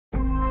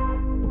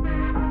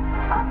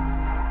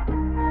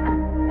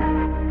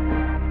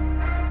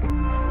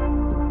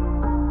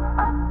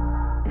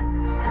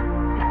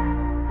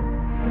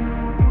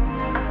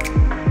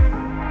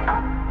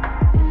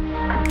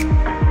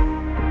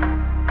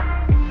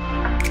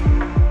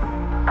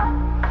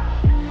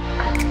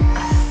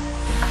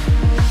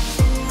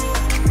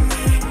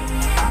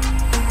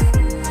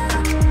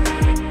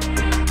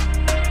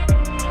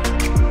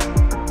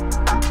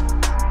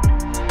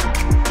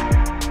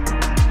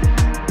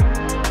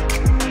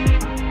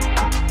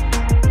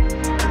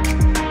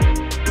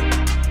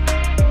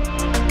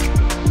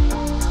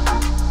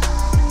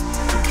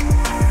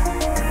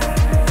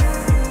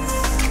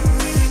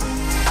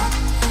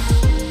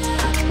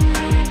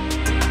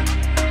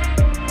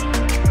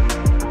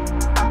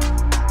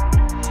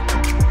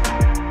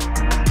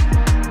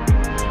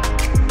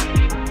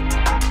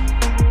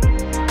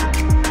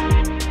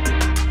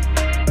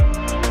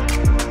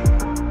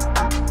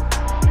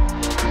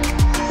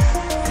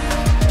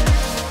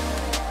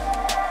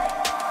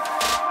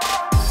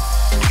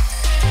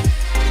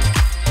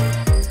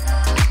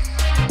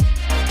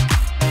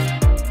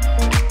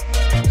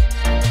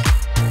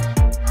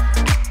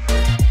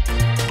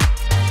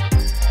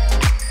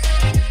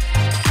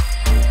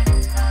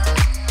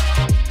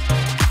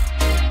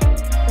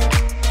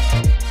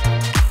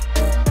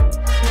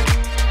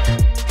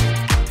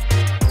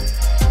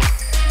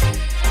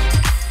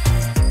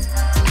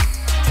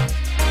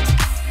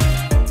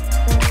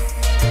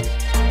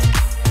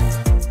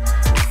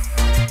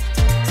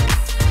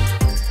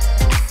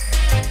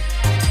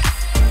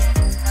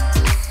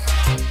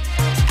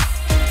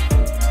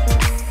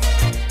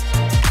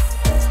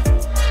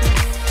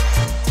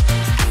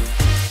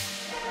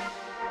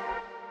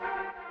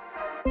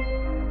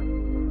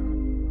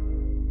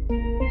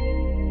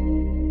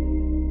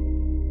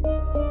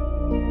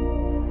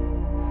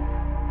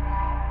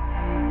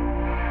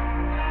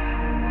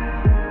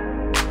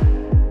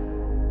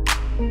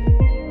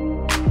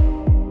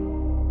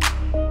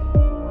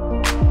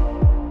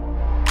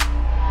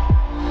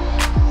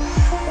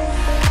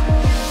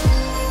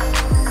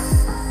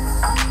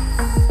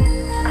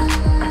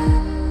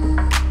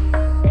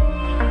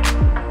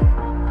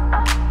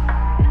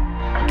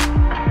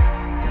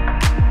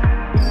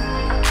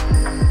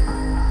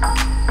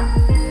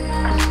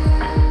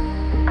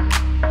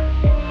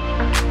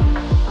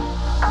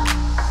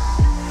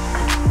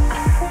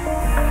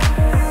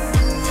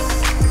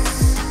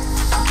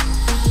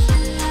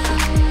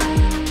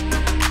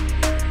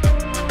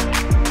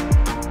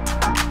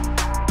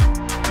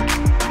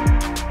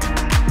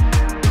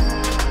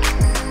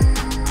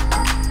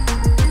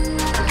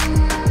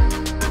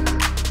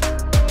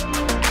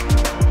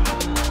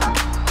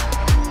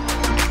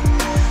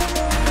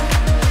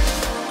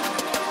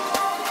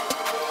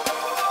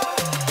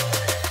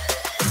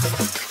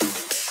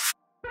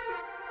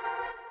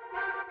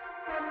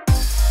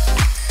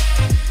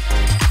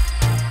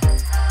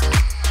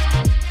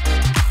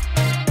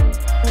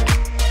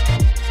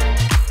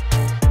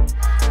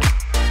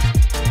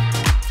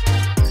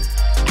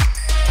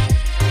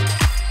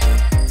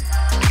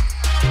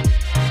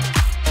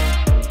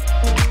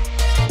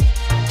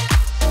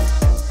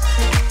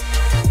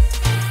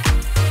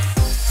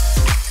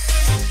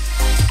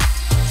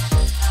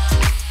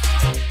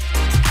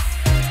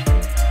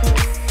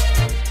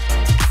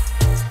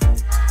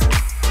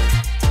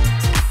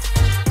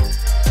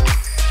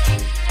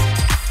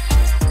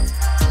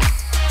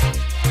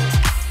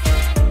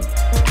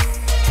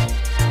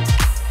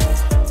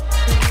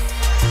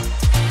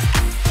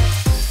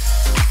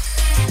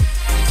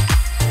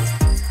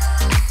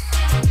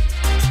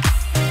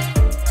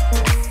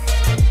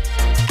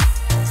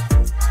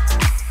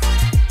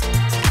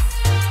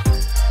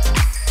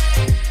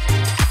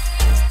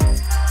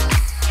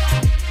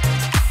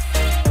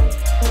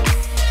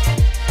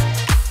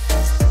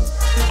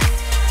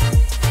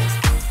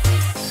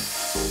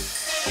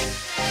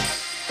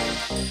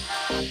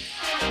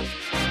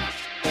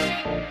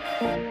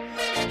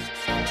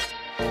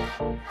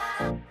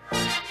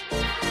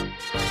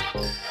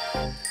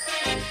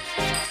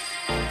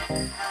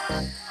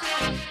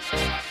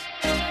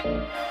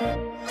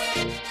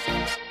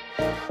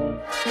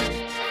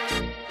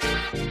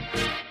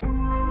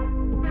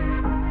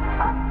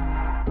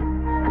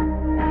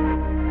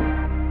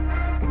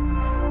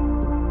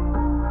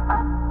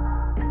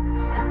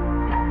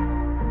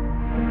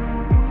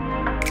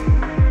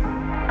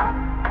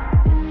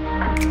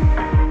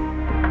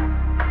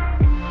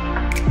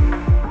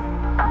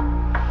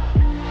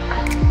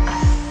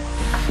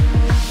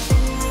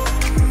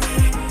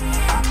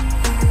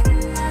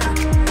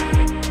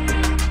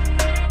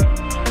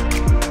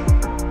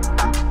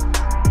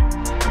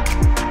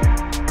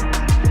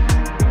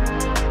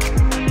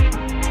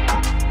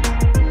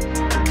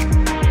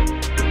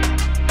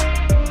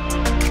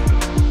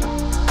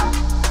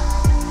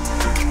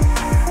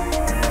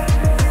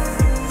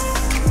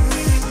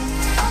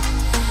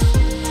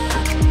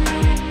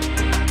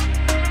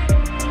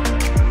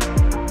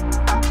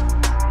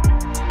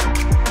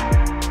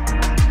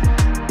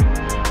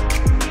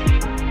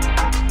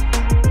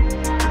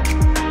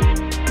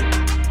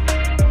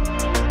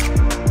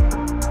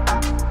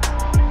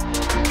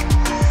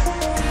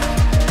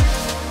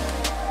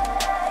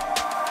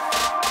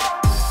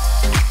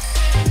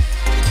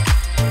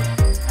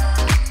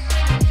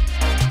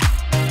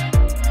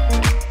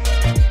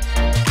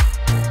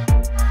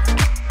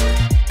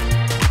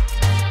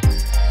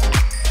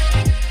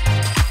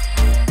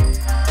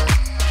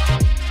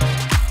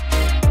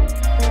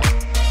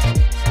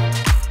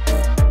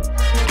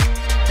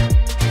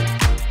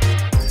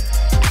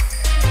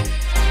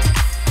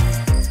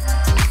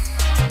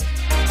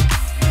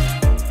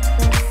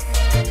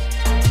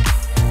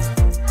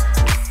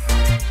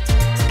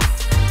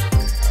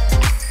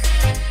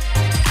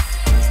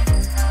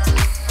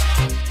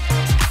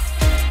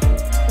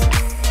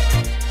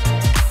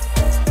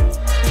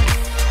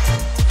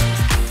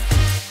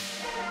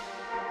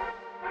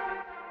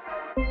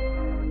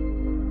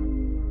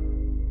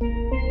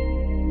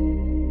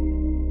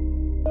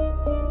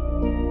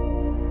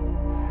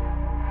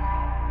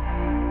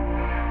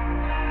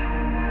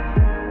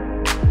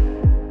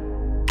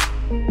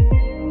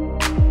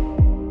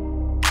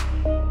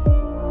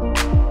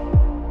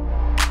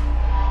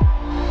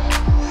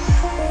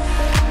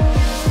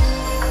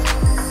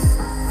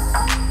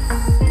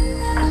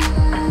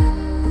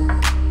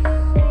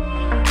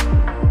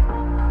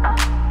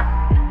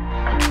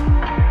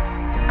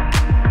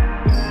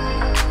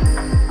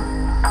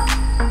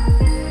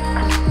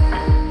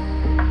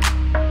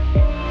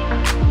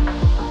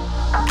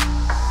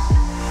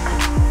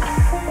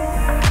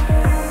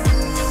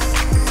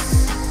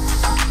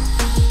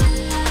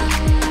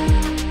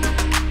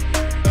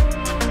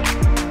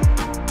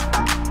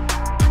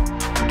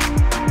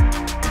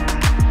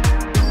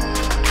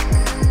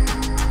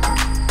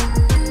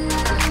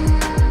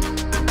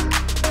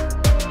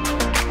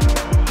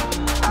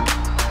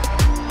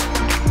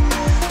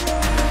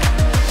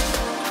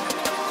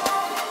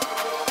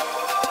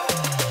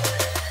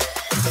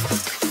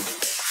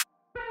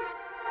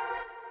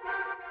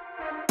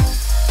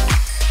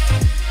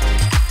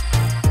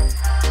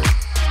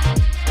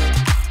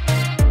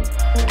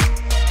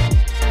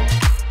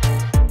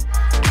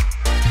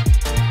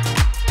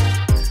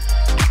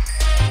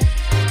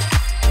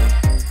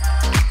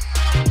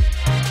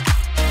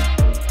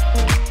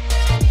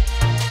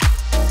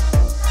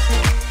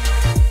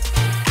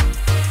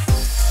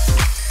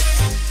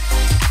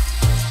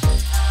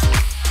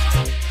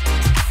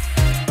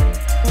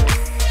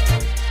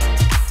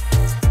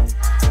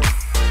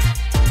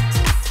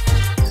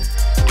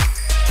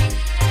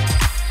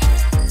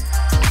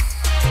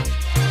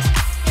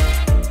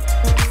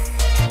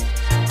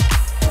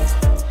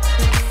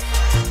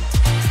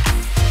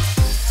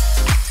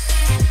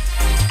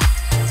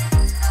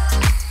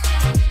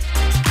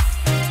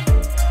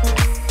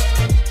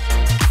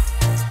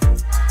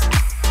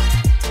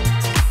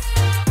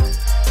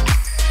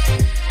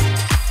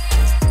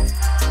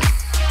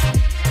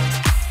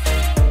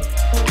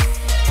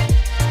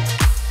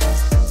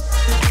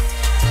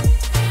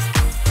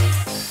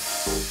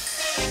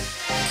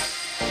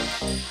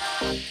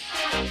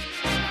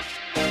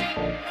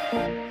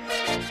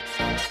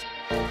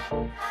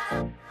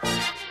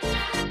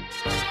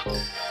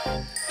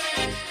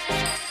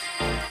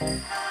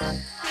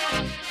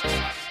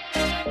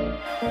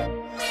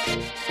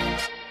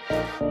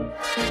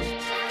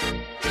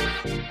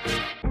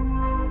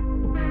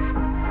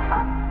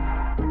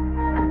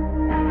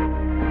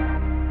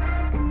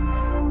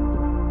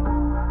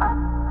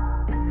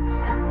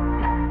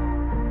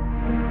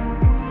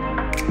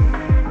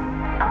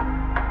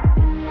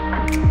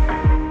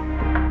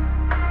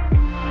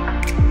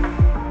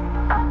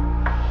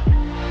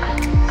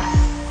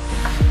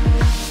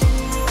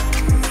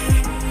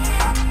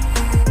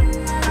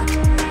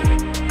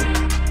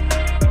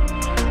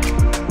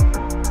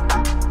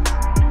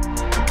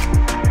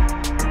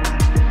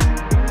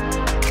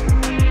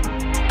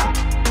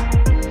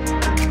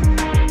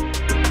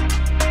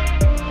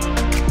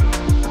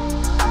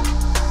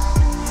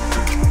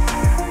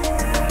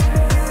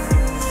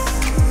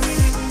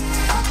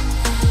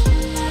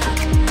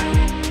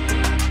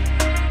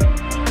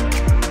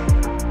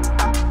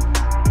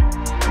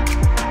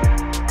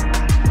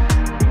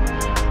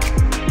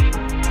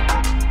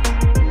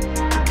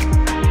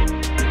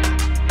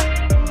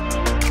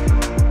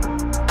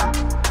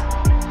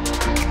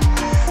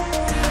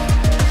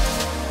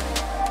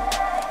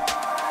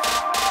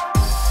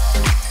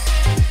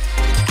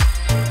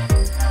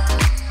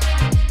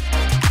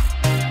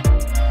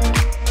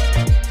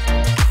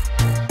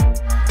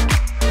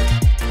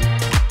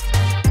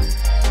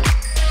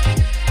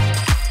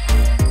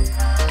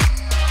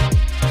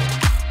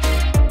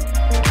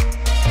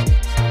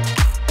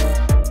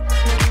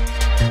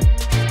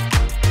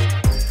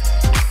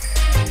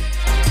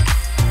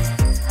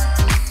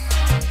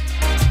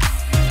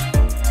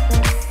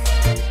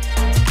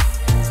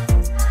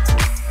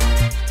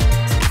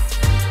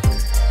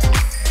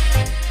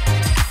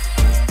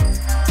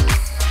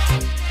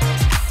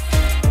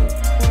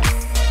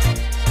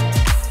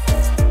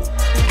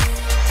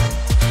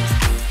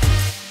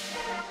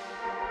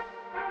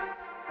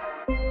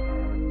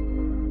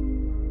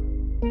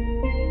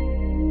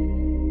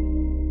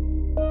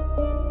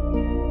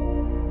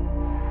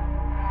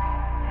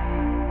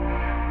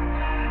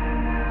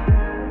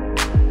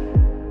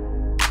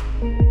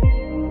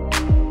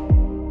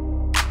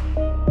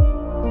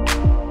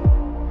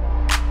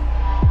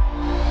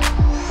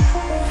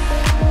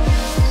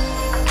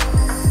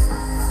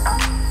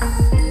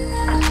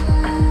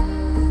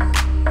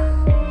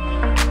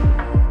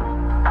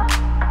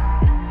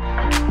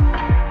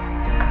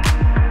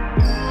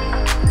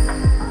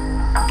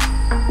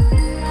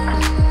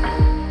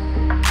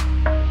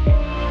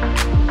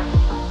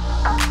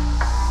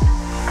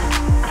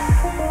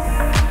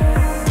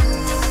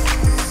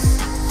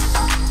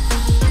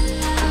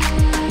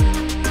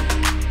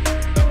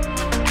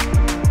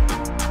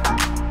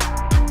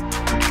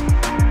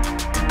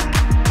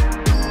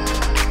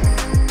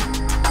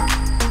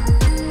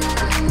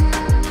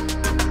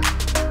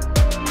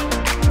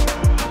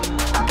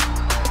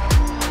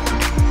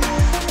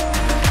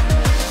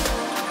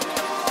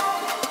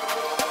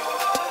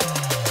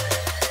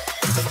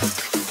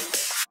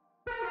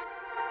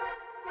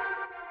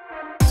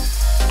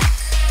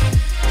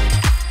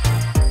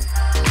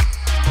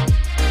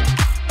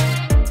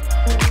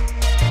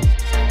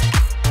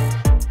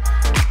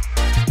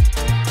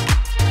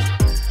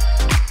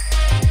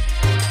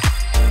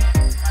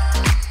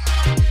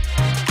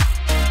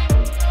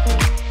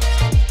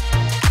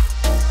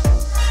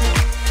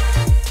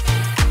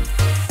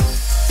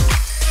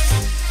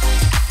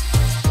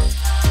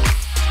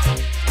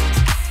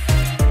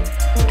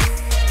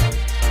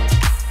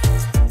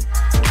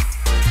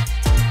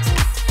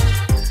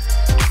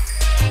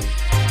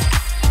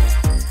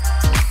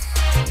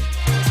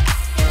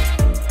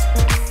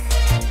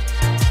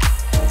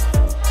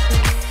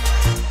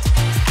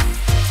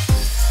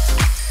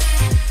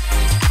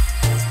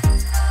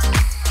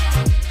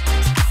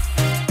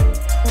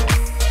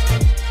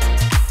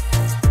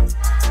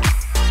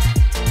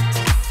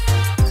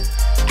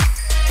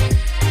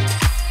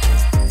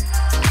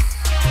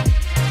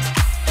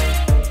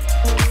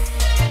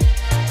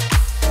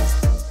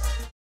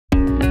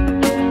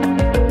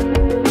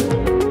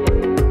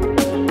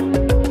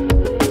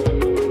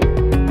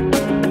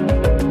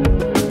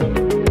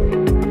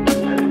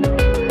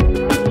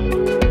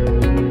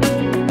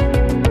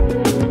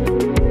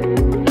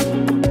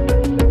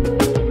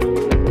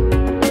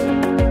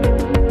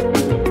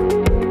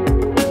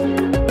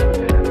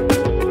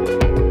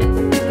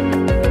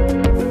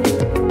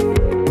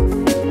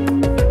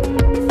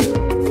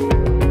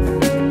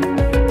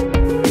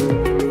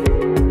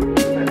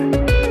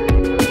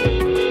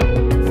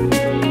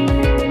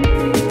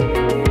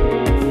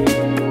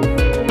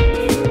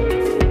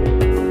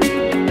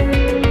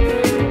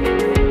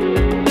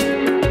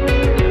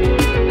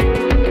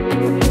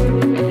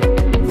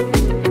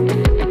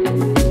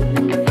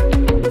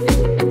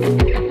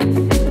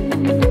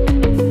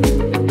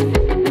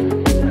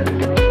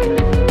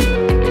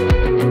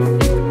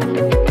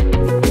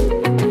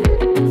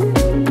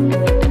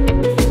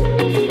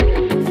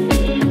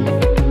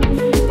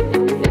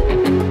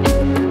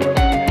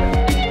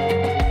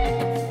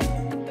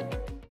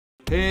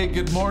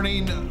Good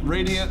morning,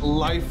 Radiant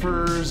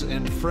Lifers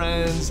and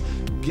friends,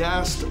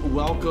 guest,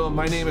 welcome.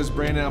 My name is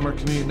Brandon. I'm our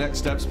Community Next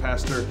Steps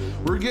pastor.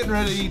 We're getting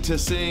ready to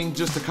sing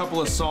just a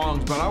couple of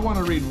songs, but I want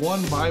to read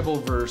one Bible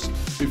verse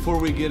before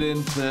we get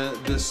into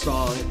this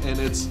song, and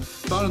it's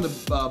found in the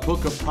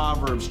book of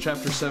Proverbs,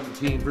 chapter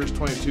 17, verse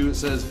 22. It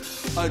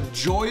says, "A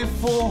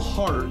joyful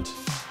heart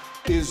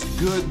is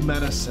good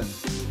medicine."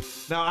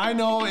 Now, I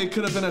know it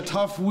could have been a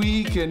tough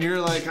week and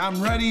you're like,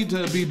 I'm ready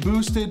to be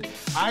boosted.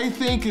 I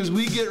think as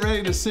we get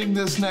ready to sing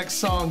this next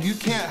song, you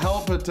can't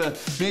help but to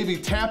maybe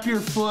tap your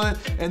foot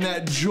and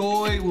that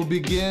joy will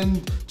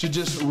begin to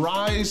just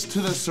rise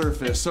to the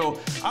surface. So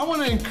I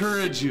want to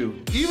encourage you,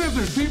 even if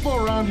there's people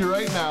around you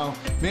right now,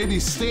 maybe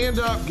stand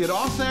up, get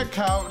off that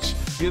couch,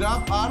 get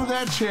up out of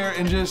that chair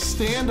and just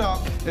stand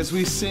up as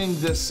we sing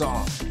this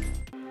song.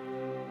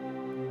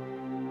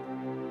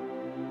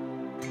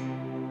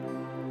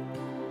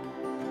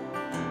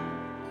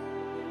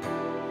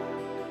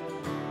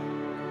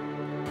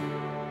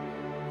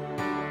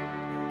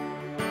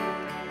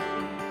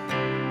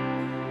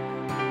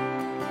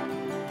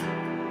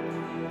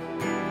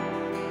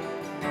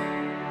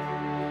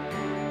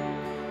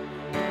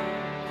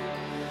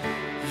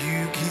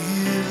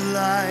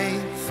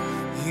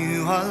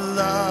 You are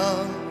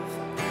love,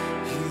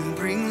 you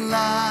bring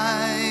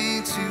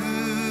light to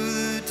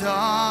the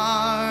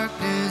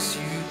darkness,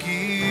 you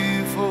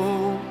give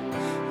hope,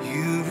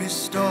 you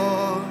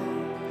restore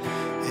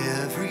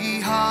every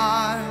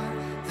heart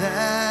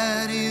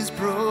that is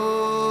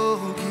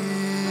broken.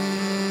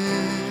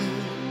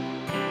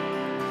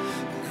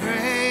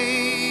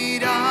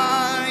 Great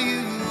are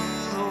you,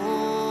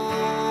 Lord.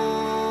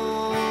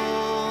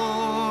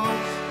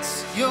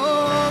 It's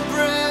your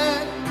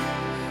breath,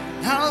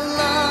 our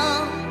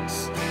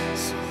lungs,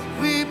 so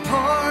we pour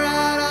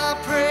out our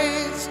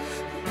praise,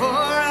 pour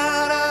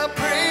out our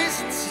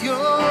praise. It's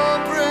your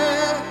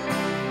breath,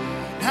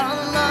 our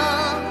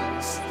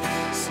lungs,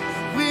 so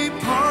we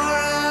pour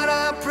out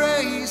our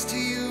praise to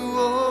you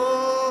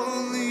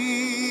only.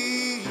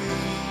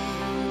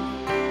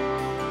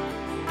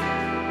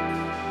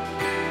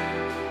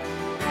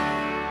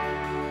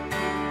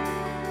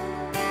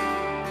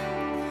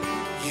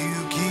 You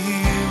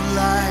give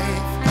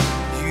life,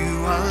 you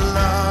are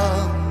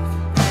love.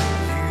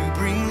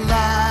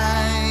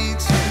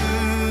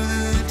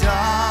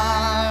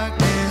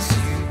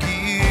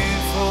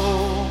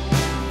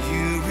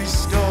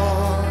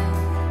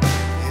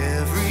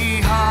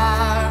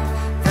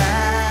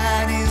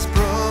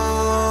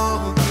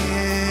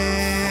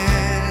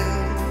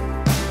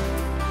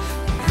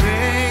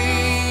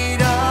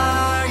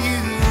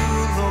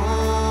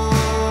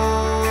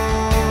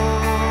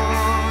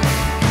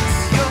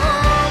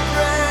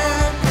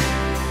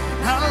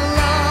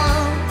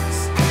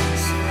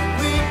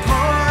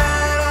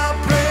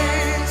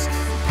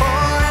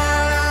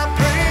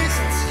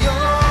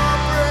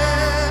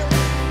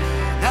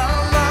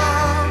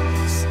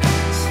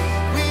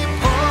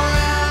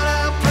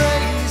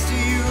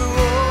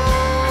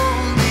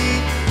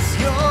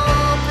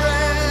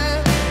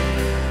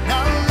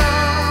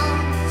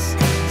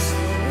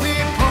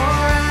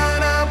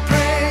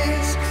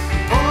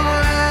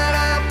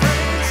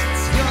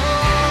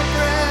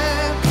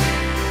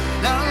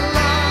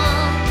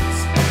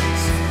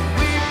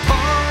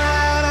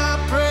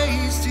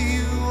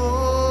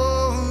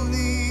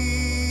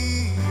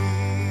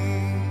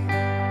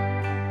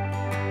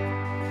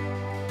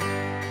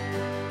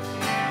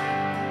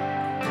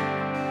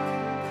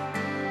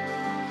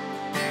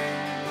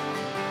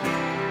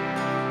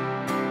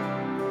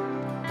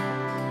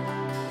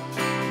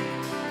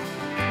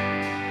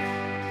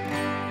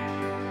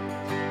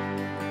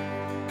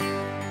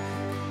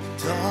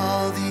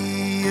 All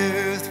the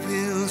earth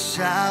will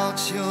shout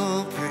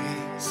your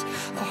praise.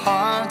 Our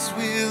hearts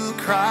will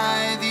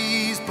cry,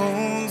 these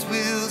bones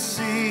will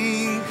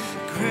sing.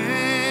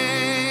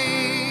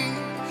 Great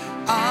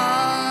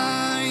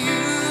are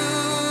you,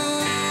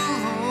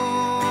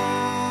 Lord.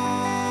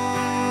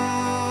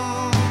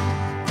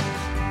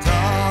 And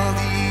all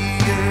the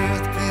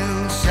earth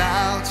will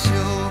shout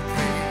your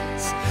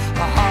praise.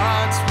 Our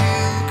hearts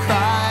will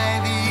cry,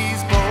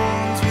 these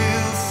bones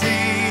will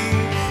sing.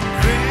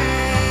 Great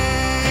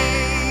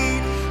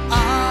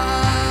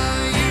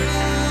are you,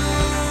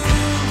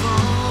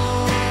 Lord.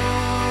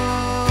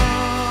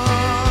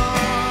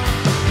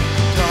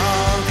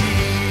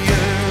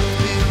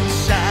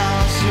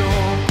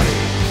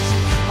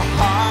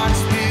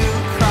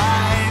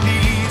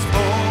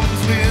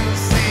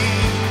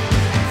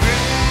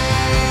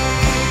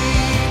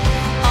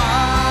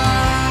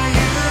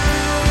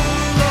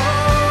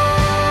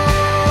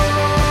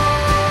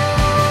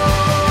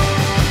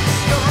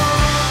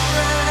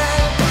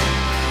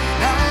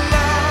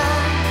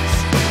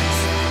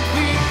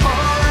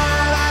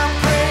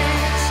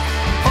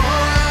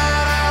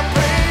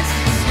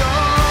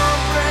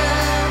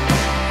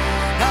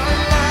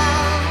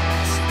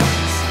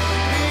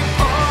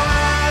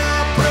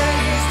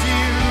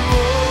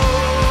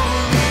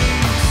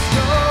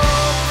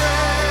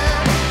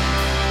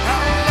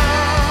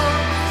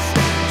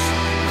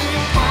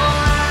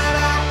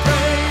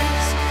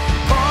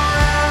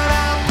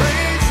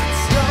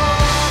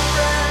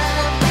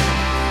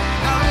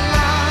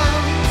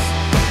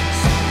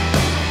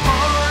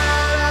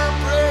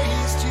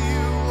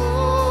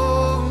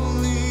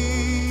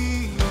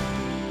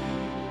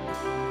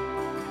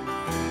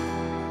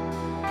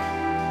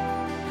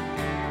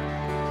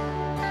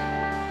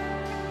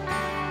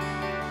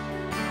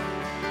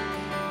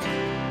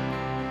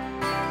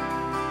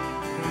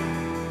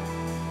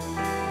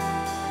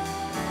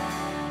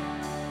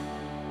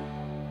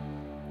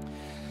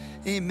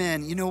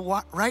 Amen. You know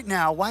what? Right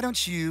now, why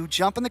don't you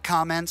jump in the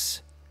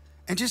comments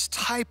and just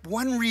type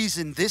one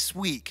reason this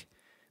week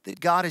that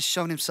God has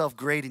shown himself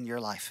great in your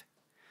life.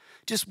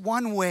 Just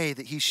one way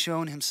that he's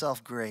shown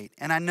himself great.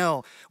 And I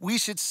know we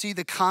should see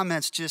the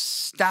comments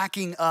just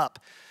stacking up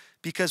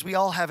because we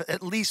all have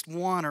at least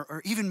one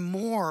or even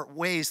more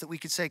ways that we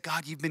could say,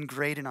 God, you've been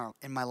great in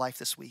my life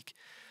this week.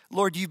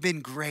 Lord, you've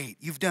been great.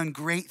 You've done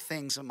great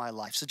things in my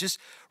life. So just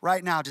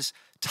right now, just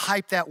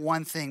type that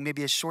one thing,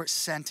 maybe a short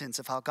sentence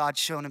of how God's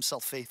shown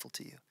himself faithful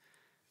to you.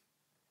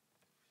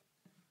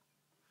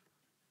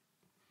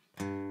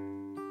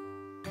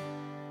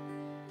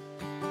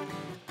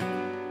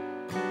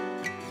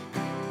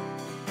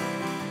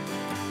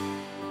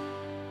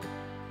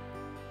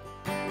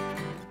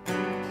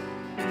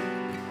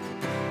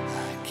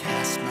 I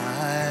cast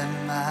my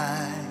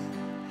mind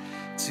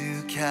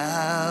to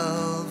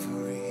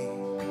Calvary,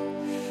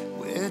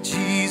 where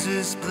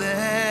Jesus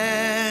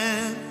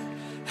bled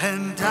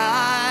and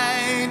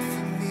died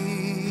for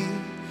me.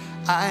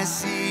 I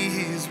see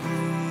his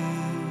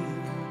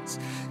wounds,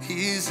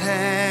 his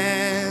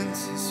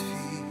hands, his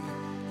feet,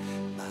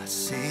 my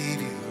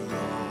Savior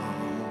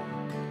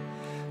on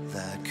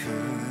that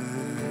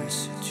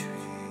cursed tree.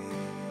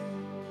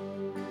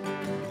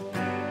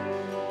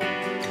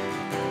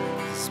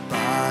 His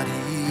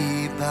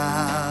body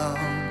bound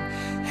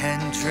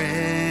and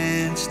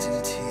drenched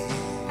in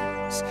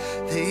tears,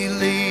 they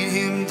laid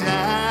him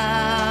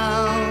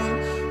down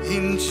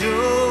in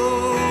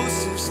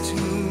Joseph's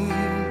tomb,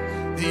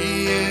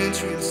 the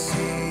entrance sealed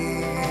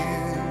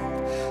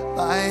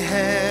by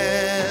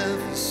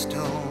heavy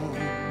stone,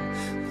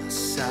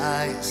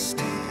 Messiah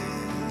still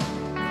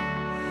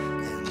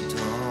and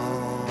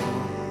all.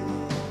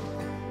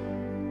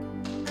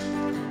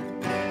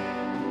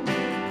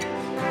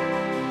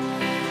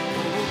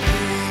 Oh,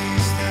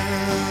 praise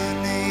the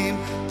name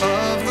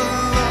of the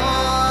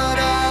Lord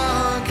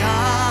our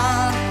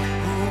God.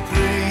 Oh,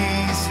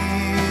 praise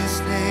his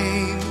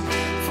name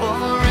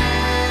forevermore.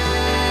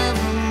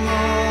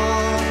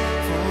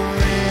 For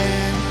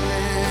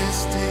endless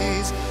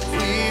days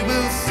we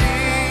will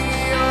sing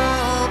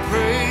your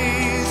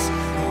praise,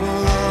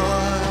 oh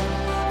Lord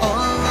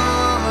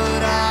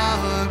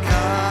our God.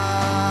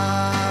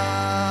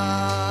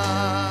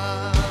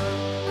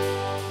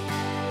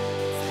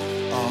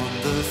 On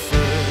the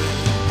third,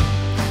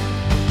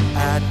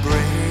 at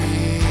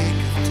break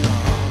of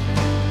dawn,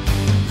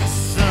 the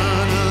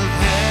Son of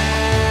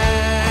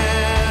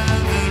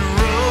Heaven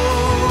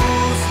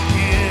rose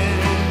again.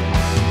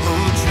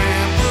 Oh,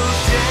 trample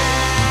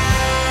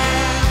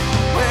death,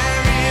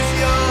 where is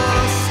your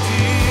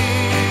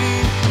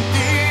sting?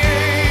 The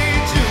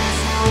angels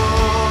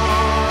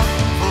roar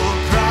for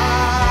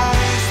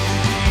Christ the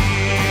King.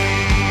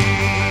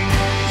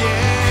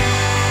 Yeah.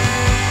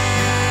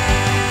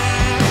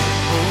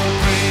 Oh,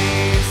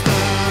 praise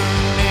the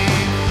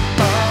name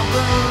of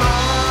the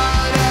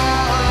Lord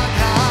our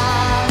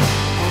God.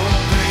 Oh,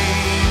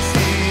 praise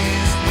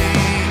his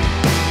name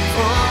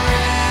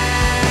forevermore.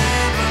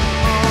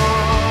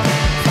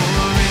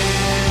 For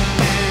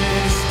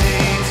endless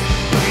days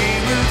we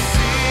will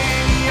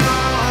sing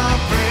your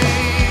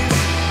praise,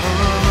 oh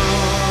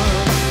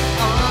Lord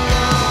our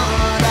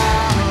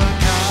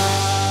God.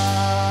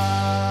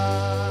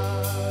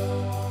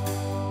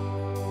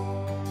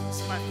 This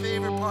is my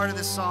favorite part of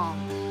the song.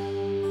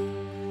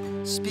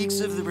 Speaks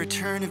of the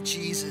return of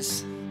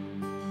Jesus.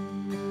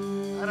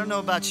 I don't know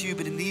about you,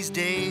 but in these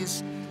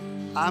days,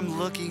 I'm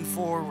looking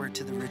forward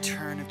to the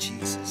return of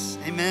Jesus.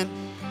 Amen.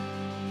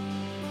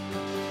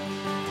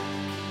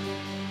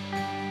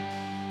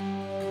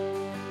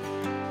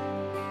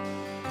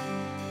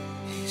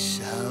 He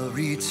shall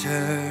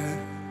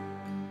return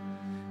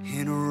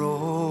in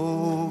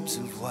robes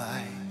of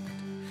white.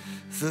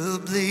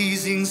 The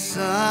blazing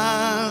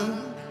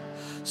sun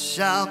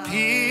shall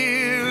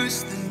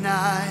pierce the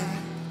night,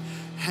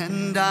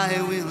 and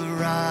I will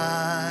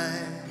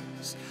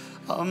rise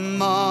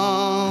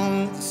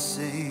among the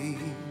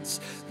saints,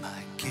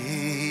 my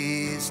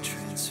gaze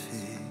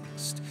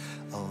transfixed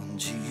on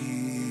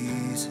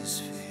Jesus'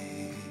 face.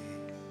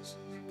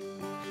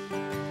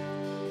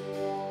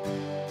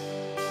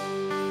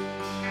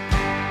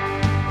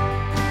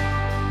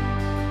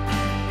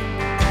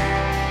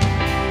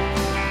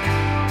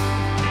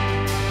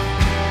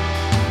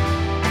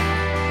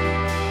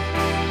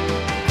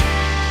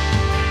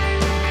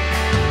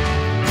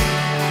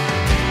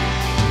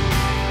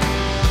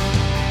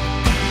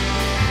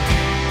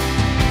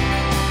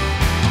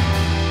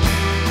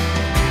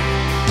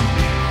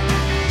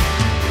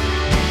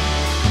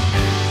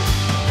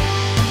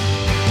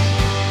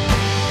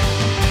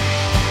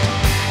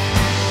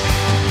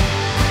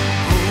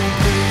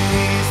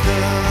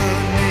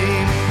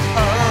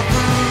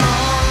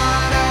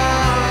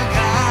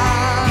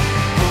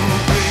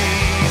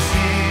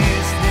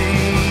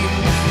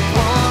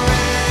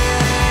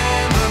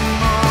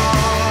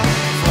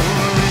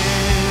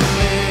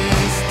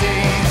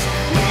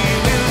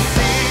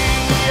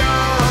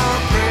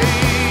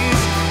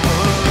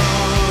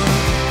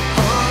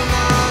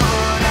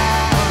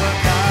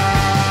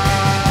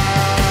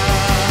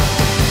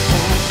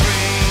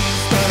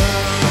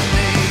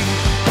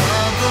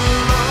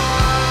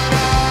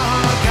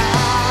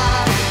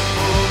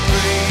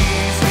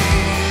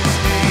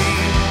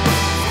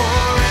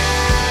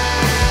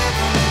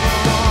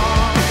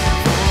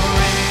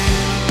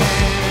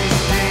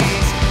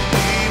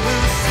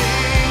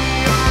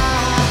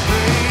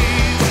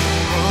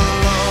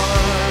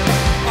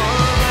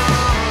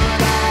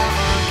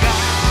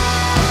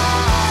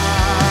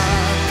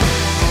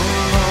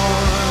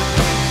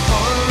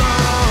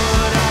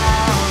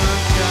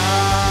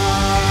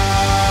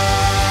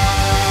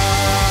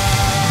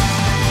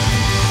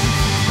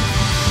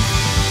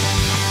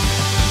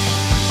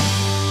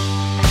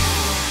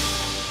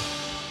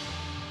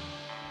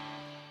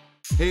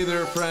 Hey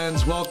there,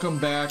 friends. Welcome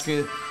back.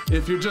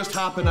 If you're just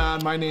hopping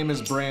on, my name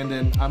is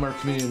Brandon. I'm our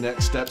Community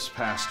Next Steps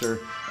pastor.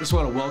 I just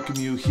want to welcome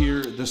you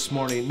here this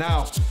morning.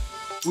 Now,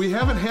 we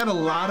haven't had a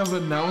lot of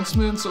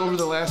announcements over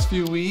the last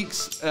few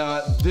weeks.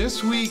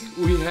 This week,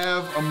 we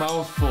have a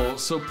mouthful,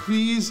 so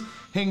please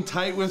hang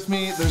tight with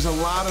me. There's a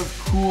lot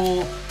of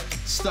cool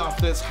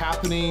stuff that's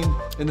happening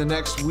in the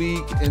next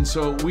week, and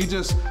so we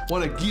just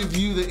want to give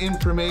you the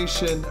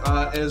information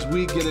as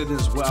we get it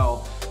as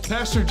well.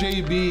 Pastor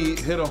JB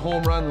hit a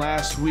home run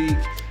last week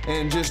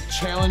and just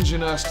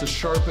challenging us to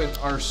sharpen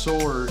our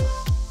sword.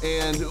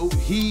 And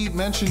he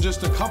mentioned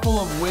just a couple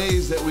of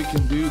ways that we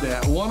can do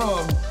that. One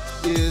of them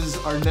is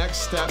our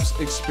Next Steps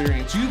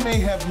experience. You may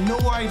have no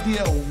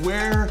idea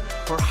where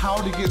or how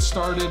to get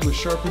started with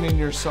sharpening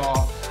your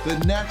saw. The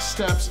Next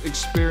Steps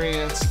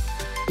experience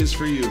is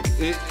for you.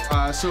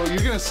 So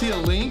you're gonna see a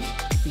link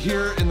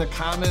here in the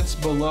comments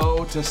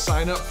below to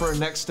sign up for a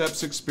Next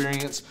Steps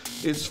experience.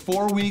 It's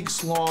 4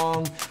 weeks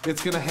long.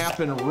 It's gonna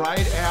happen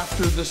right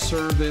after the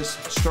service,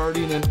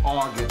 starting in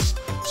August.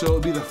 So it'll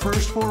be the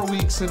first 4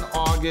 weeks in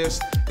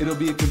August. It'll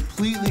be a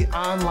completely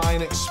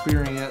online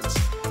experience,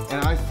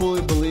 and I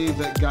fully believe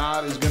that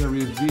God is gonna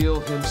reveal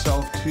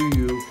himself to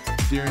you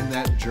during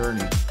that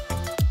journey.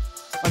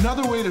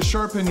 Another way to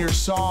sharpen your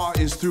saw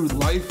is through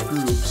life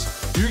groups.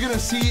 You're gonna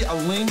see a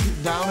link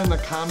down in the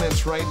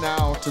comments right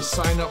now to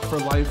sign up for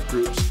life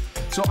groups.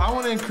 So I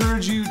wanna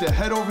encourage you to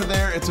head over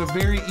there. It's a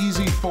very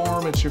easy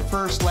form. It's your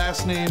first,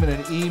 last name, and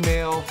an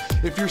email.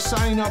 If you're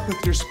signing up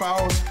with your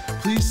spouse,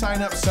 please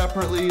sign up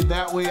separately.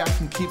 That way I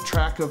can keep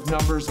track of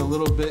numbers a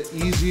little bit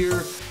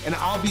easier. And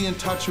I'll be in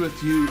touch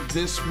with you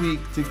this week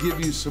to give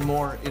you some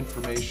more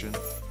information.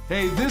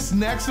 Hey, this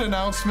next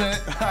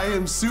announcement I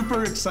am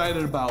super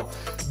excited about.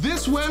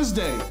 This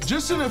Wednesday,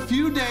 just in a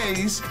few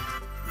days,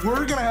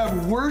 we're gonna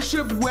have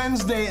Worship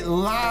Wednesday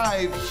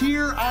live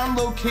here on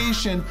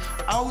location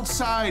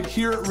outside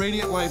here at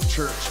Radiant Life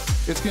Church.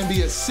 It's gonna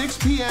be at 6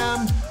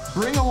 p.m.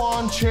 Bring a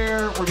lawn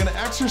chair. We're gonna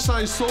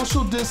exercise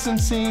social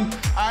distancing.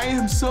 I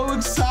am so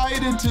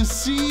excited to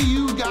see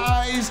you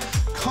guys.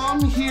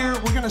 Come here.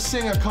 We're gonna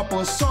sing a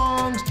couple of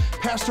songs.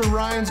 Pastor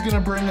Ryan's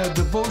gonna bring a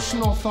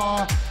devotional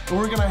thought, and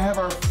we're gonna have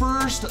our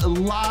first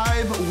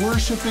live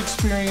worship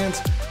experience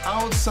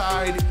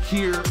outside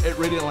here at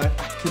Radiant Life.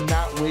 I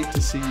cannot wait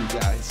to see you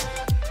guys.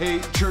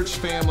 Hey, church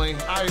family,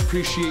 I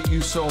appreciate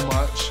you so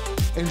much,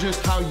 and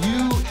just how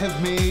you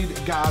have made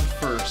God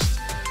first.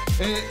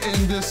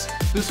 And this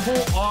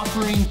whole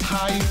offering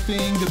tithe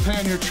thing, depending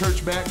on your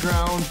church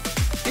background,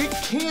 it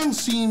can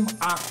seem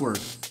awkward.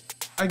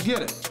 I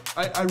get it.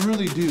 I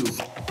really do.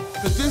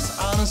 But this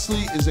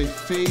honestly is a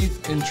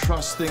faith and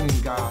trusting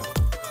in God.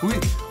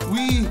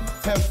 We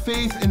have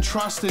faith and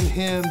trust in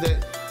him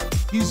that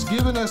he's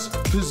given us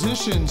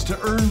positions to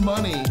earn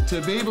money, to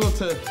be able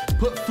to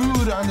put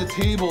food on the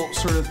table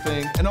sort of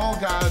thing. And all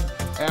God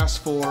asks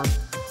for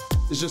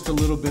is just a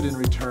little bit in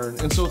return.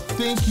 And so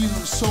thank you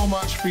so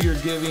much for your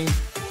giving.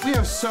 We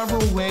have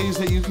several ways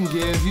that you can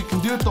give. You can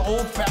do it the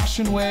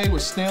old-fashioned way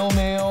with snail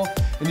mail,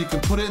 and you can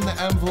put it in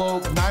the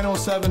envelope,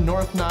 907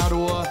 North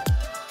Nottawa.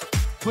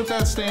 Put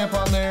that stamp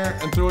on there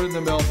and throw it in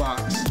the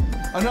mailbox.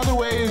 Another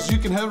way is you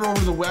can head over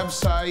to the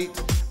website,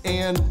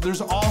 and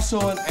there's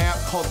also an app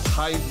called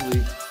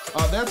Tithely.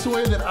 That's the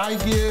way that I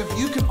give.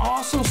 You can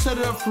also set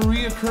it up for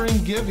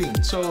reoccurring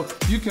giving. So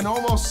you can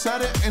almost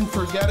set it and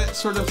forget it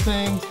sort of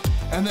thing.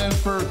 And then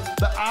for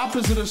the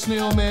opposite of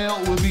snail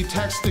mail would be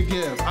text to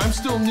give. I'm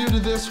still new to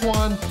this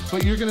one,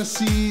 but you're gonna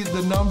see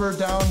the number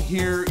down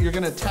here. You're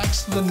gonna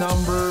text the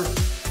number,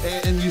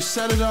 and you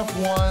set it up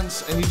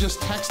once, and you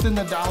just text in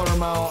the dollar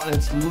amount, and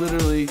it's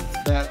literally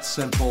that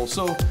simple.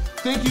 So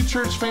thank you,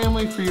 church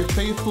family, for your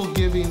faithful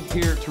giving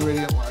here to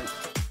Radiant Life.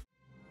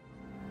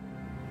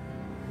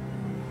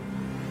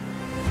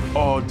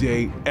 All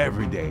day,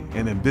 every day,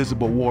 an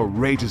invisible war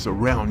rages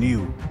around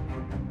you.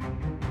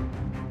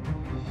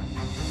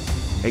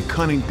 A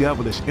cunning,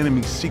 devilish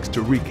enemy seeks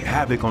to wreak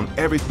havoc on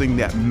everything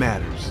that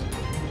matters.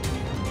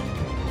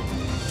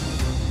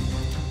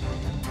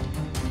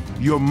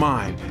 Your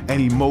mind and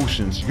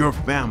emotions, your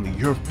family,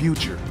 your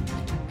future.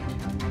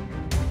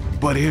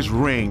 But his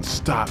reign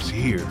stops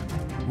here,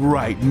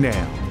 right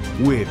now,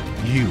 with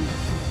you.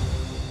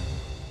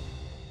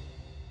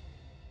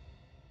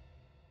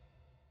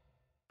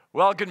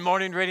 Well, good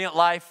morning, Radiant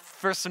Life.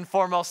 First and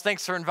foremost,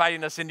 thanks for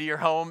inviting us into your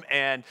home.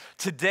 And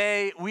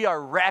today we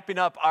are wrapping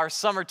up our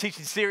summer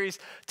teaching series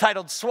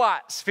titled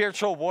S.W.A.T,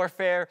 Spiritual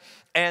Warfare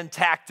and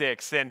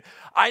Tactics. And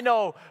I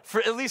know,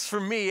 at least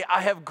for me,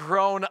 I have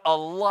grown a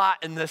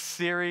lot in this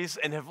series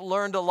and have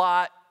learned a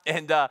lot.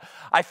 And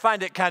I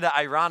find it kind of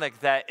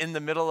ironic that in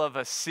the middle of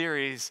a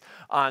series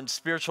on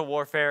spiritual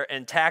warfare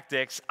and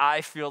tactics,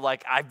 I feel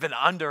like I've been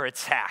under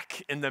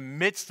attack in the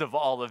midst of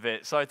all of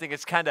it. So I think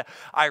it's kind of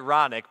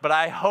ironic. But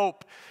I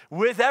hope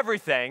with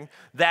everything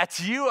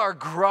that you are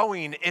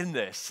growing in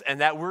this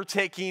and that we're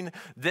taking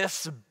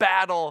this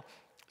battle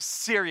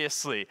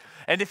seriously.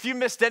 And if you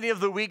missed any of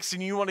the weeks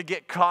and you want to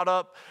get caught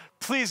up,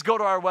 please go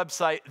to our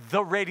website,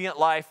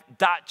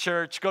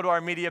 theradiantlife.church. Go to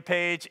our media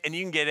page, and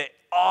you can get it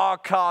all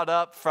caught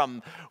up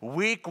from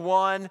week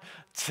 1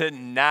 to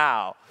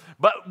now.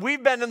 But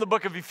we've been in the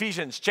book of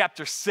Ephesians,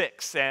 chapter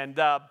 6, and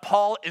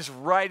Paul is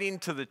writing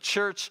to the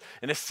church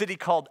in a city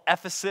called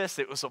Ephesus.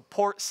 It was a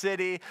port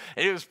city.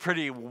 It was a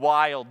pretty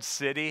wild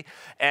city.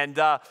 And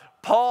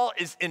Paul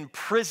is in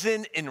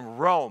prison in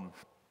Rome.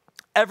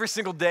 Every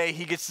single day,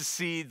 he gets to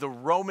see the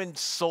Roman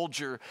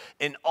soldier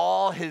in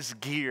all his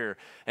gear.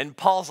 And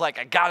Paul's like,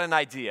 I got an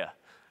idea.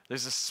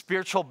 There's a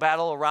spiritual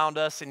battle around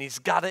us, and he's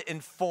got to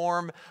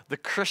inform the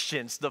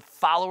Christians, the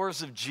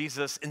followers of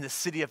Jesus in the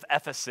city of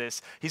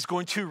Ephesus. He's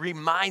going to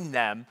remind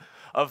them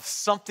of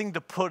something to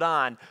put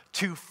on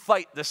to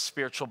fight this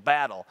spiritual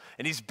battle.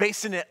 And he's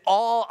basing it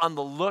all on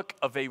the look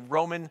of a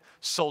Roman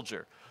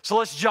soldier. So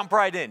let's jump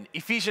right in.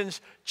 Ephesians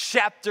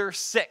chapter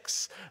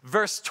 6,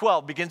 verse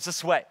 12 begins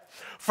this way.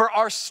 For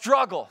our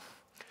struggle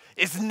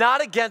is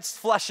not against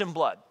flesh and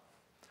blood.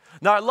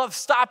 Now, I love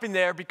stopping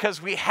there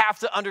because we have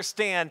to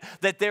understand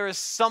that there is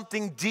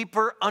something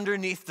deeper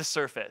underneath the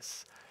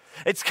surface.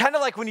 It's kind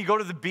of like when you go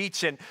to the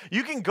beach, and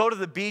you can go to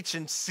the beach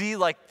and see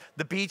like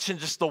the beach and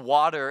just the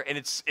water, and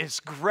it's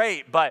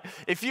great. But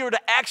if you were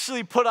to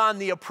actually put on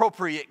the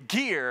appropriate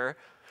gear,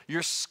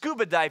 your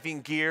scuba diving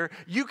gear,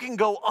 you can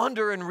go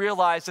under and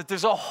realize that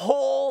there's a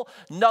whole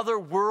nother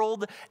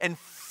world and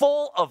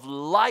full of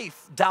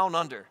life down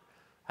under.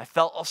 I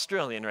felt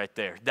Australian right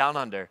there, down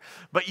under.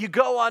 But you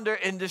go under,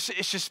 and it's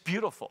just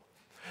beautiful.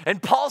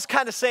 And Paul's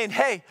kind of saying,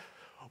 hey,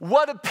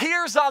 what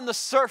appears on the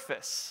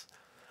surface,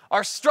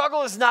 our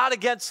struggle is not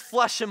against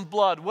flesh and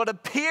blood. What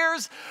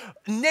appears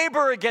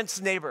neighbor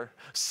against neighbor,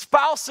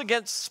 spouse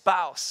against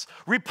spouse,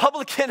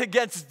 Republican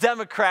against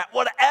Democrat,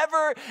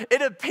 whatever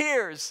it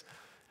appears,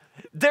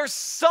 there's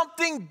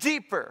something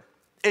deeper.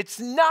 It's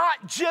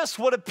not just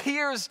what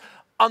appears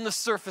on the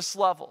surface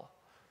level.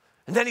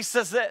 And then he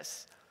says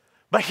this,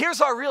 but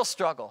here's our real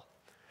struggle.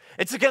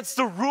 It's against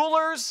the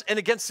rulers and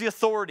against the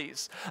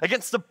authorities,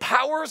 against the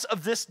powers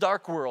of this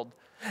dark world,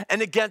 and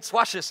against,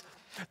 watch this,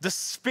 the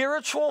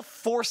spiritual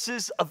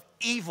forces of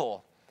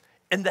evil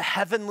in the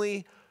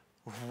heavenly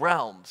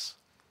realms.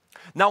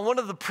 Now, one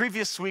of the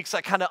previous weeks,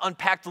 I kind of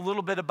unpacked a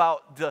little bit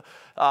about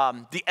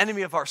the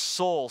enemy of our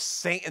soul,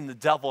 Satan, the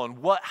devil, and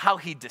how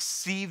he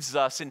deceives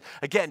us. And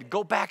again,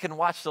 go back and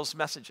watch those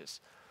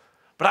messages.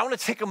 But I want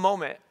to take a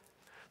moment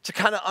to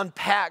kind of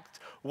unpack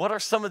what are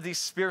some of these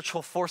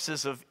spiritual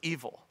forces of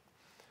evil.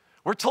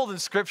 We're told in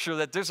Scripture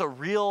that there's a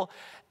real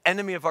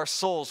enemy of our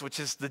souls, which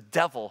is the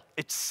devil.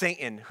 It's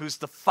Satan, who's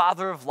the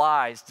father of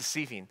lies,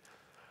 deceiving.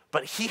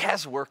 But he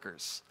has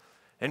workers.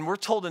 And we're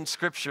told in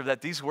Scripture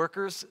that these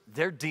workers,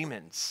 they're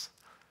demons.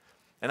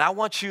 And I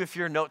want you, if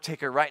you're a note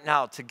taker right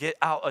now, to get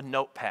out a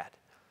notepad.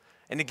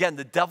 And again,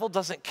 the devil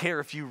doesn't care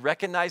if you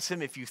recognize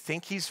him, if you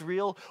think he's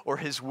real, or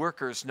his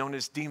workers, known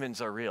as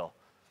demons, are real.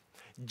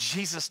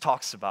 Jesus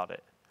talks about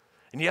it.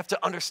 And you have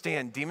to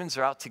understand, demons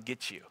are out to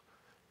get you.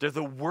 They're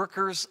the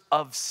workers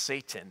of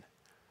Satan.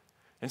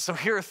 And so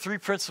here are 3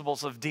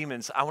 principles of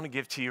demons I want to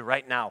give to you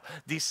right now.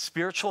 These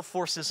spiritual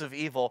forces of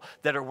evil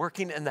that are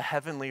working in the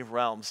heavenly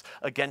realms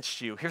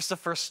against you. Here's the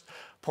first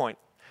point.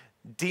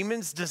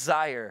 Demons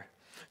desire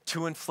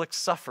to inflict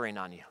suffering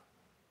on you.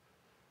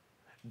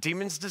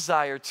 Demons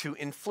desire to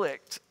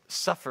inflict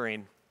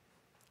suffering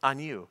on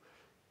you.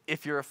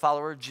 If you're a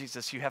follower of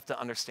Jesus, you have to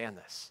understand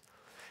this.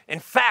 In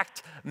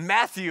fact,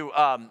 Matthew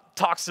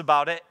talks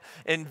about it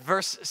in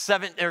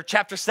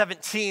chapter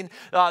 17.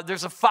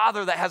 There's a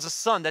father that has a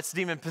son that's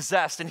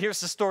demon-possessed. And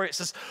here's the story. It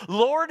says,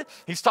 Lord,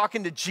 he's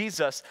talking to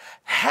Jesus,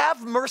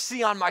 have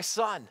mercy on my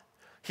son,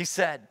 he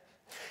said.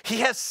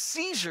 He has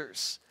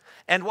seizures,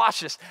 and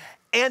watch this,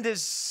 and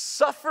is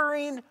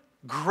suffering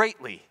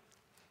greatly.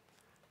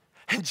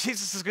 And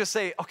Jesus is going to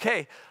say,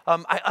 okay,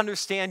 I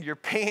understand your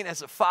pain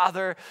as a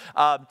father.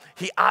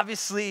 He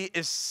obviously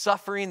is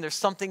suffering. There's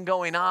something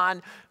going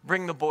on.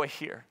 Bring the boy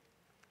here.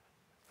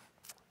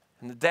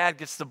 And the dad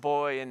gets the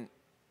boy and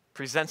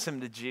presents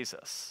him to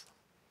Jesus.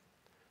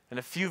 And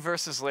a few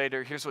verses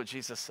later, here's what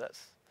Jesus says.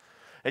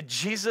 And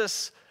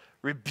Jesus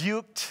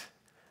rebuked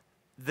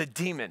the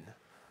demon.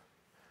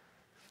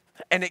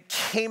 And it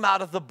came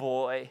out of the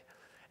boy,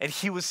 and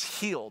he was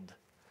healed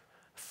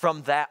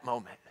from that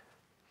moment.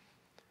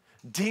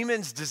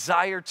 Demons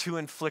desire to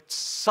inflict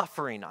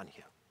suffering on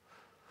you.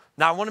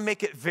 Now, I want to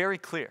make it very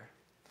clear.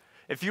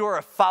 If you are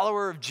a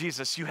follower of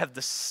Jesus, you have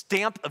the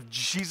stamp of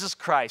Jesus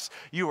Christ.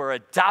 You are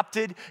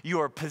adopted.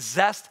 You are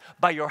possessed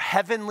by your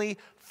heavenly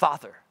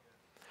Father.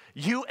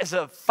 You, as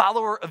a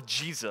follower of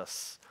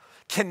Jesus,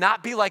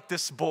 cannot be like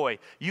this boy.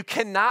 You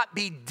cannot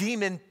be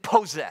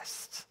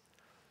demon-possessed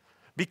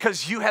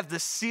because you have the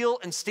seal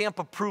and stamp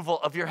approval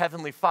of your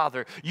heavenly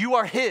Father. You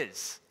are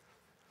his.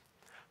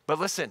 But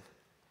listen,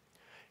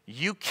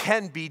 you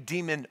can be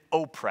demon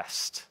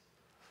oppressed,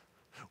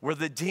 where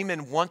the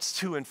demon wants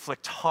to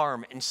inflict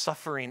harm and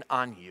suffering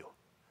on you.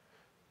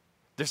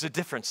 There's a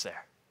difference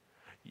there.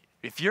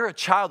 If you're a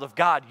child of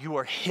God, you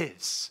are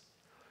his.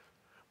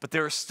 But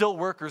there are still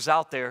workers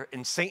out there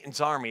in Satan's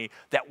army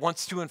that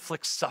wants to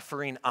inflict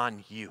suffering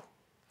on you.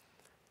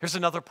 Here's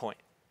another point.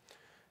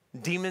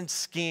 Demons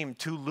scheme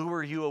to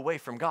lure you away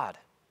from God.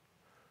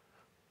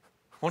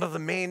 One of the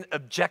main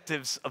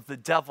objectives of the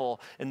devil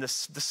and the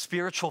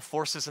spiritual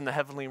forces in the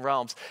heavenly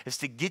realms is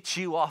to get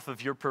you off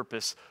of your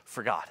purpose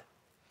for God.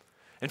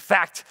 In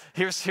fact,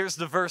 here's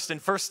the verse in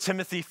 1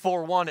 Timothy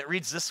 4:1. It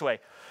reads this way.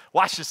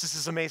 Watch this. This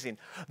is amazing.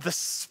 The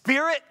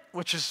Spirit,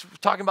 which is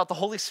talking about the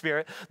Holy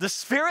Spirit, the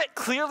Spirit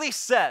clearly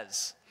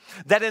says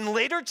that in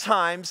later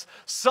times,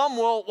 some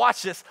will,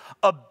 watch this,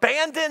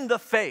 abandon the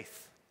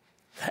faith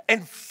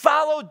and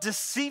follow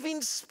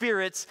deceiving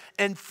spirits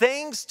and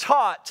things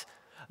taught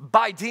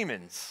by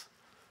demons.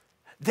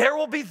 There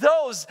will be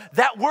those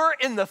that were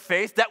in the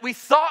faith, that we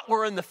thought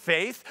were in the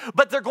faith,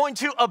 but they're going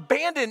to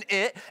abandon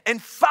it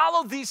and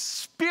follow these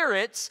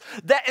spirits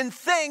that and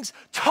things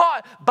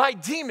taught by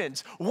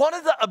demons. One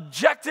of the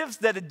objectives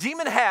that a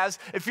demon has,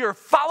 if you're a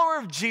follower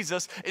of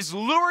Jesus, is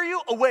lure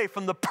you away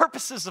from the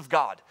purposes of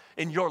God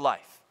in your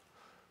life.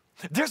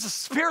 There's a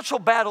spiritual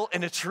battle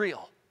and it's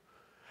real.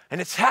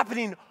 And it's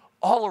happening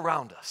all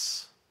around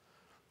us.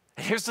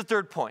 And here's the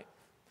third point.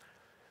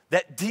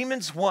 That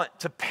demons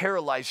want to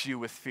paralyze you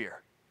with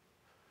fear.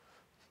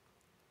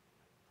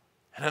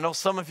 And I know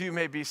some of you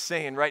may be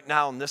saying right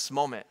now in this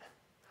moment,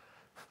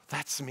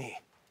 that's me.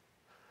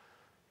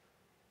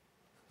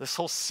 This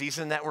whole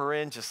season that we're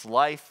in, just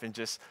life and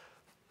just,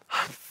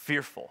 I'm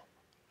fearful.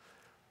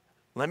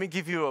 Let me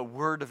give you a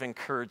word of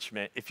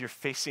encouragement if you're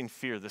facing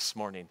fear this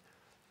morning.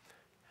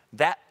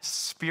 That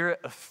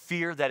spirit of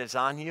fear that is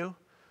on you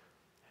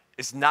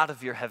is not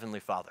of your heavenly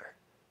Father.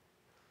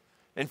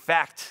 In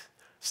fact,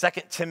 2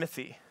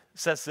 Timothy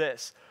says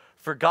this,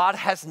 for God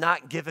has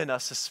not given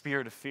us a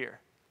spirit of fear.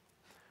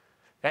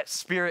 That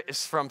spirit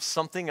is from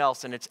something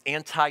else and it's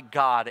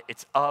anti-God,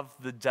 it's of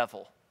the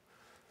devil.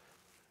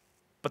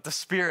 But the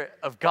Spirit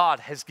of God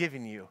has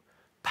given you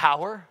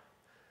power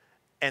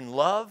and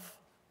love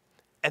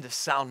and a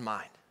sound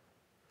mind.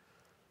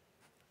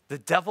 The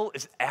devil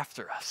is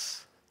after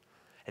us.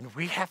 And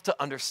we have to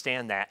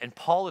understand that. And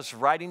Paul is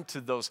writing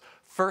to those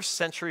first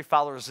century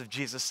followers of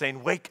Jesus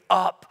saying, wake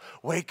up,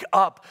 wake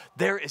up.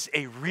 There is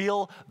a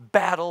real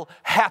battle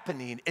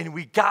happening. And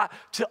we got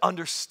to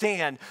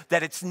understand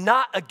that it's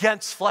not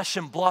against flesh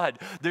and blood.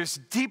 There's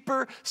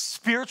deeper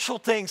spiritual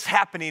things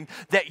happening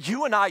that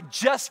you and I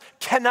just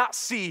cannot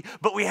see,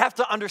 but we have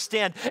to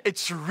understand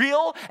it's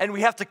real and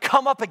we have to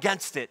come up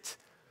against it.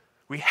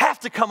 We have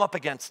to come up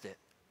against it.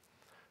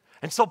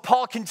 And so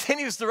Paul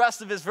continues the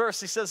rest of his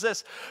verse. He says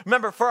this,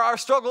 remember, for our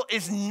struggle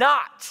is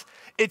not,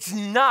 it's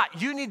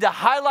not, you need to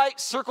highlight,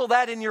 circle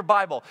that in your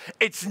Bible.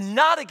 It's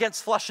not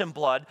against flesh and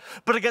blood,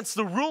 but against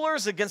the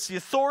rulers, against the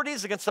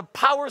authorities, against the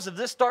powers of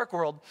this dark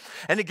world,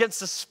 and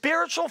against the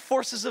spiritual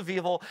forces of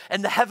evil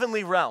and the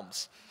heavenly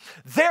realms.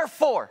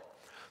 Therefore,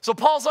 so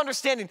Paul's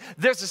understanding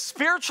there's a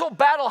spiritual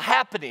battle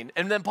happening,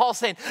 and then Paul's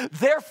saying,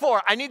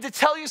 therefore, I need to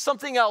tell you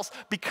something else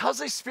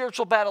because a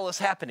spiritual battle is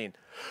happening.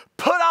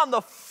 Put on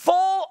the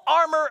full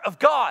armor of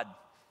God,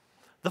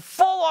 the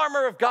full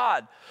armor of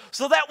God,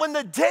 so that when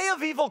the day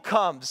of evil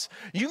comes,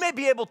 you may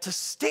be able to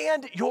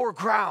stand your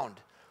ground.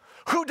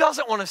 Who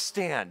doesn't want to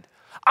stand?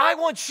 I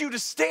want you to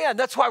stand.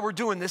 That's why we're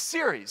doing this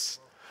series.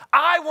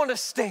 I want to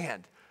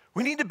stand.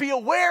 We need to be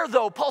aware,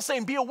 though. Paul's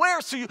saying be aware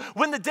so you,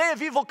 when the day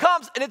of evil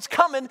comes, and it's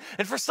coming,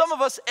 and for some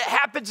of us, it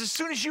happens as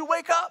soon as you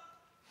wake up.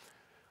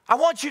 I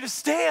want you to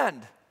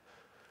stand.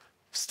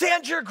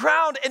 Stand your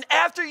ground, and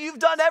after you've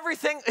done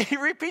everything, he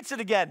repeats it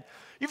again.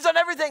 You've done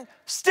everything,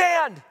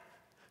 stand.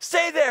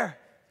 Stay there.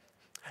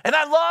 And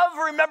I love,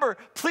 remember,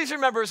 please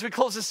remember as we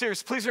close this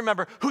series, please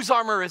remember, whose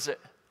armor is it?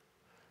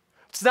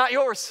 It's not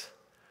yours.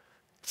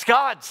 It's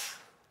God's.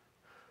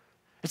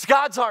 It's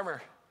God's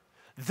armor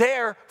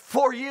there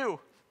for you.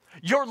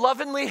 Your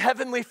lovingly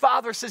heavenly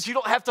Father says you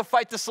don't have to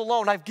fight this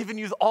alone. I've given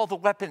you all the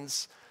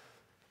weapons.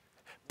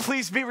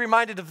 Please be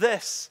reminded of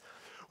this.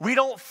 We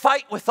don't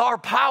fight with our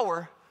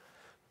power,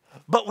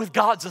 but with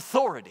God's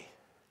authority.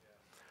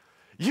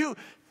 You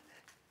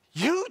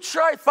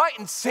try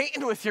fighting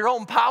Satan with your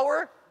own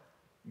power,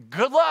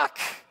 good luck.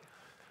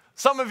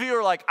 Some of you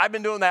are like, I've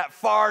been doing that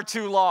far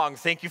too long.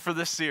 Thank you for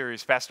this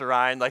series, Pastor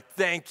Ryan. Like,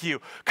 thank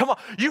you. Come on,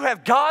 you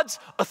have God's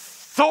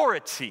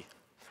authority.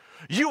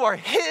 You are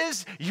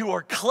his, you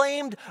are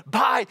claimed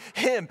by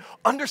him.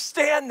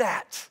 Understand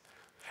that.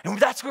 And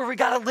that's where we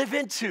got to live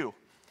into.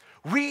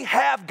 We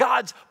have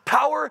God's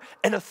power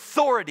and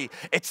authority.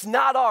 It's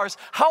not ours.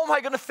 How am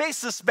I going to face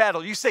this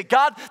battle? You say,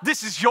 God,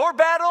 this is your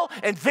battle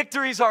and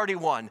victory's already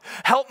won.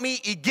 Help me,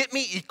 get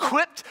me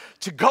equipped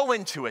to go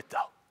into it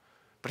though.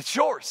 But it's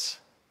yours.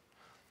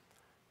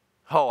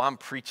 Oh, I'm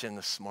preaching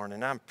this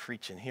morning. I'm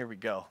preaching. Here we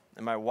go.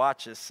 And my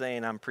watch is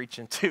saying I'm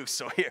preaching too.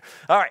 So here.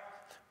 All right.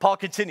 Paul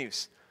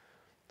continues.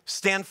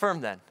 Stand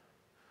firm then.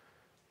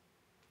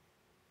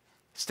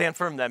 Stand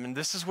firm then. And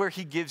this is where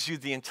he gives you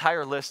the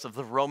entire list of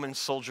the Roman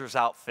soldier's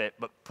outfit,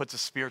 but puts a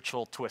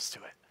spiritual twist to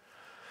it.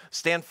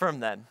 Stand firm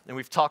then. And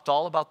we've talked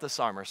all about this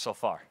armor so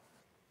far.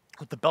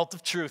 With the belt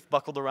of truth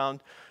buckled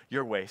around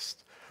your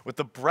waist, with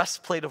the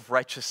breastplate of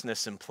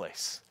righteousness in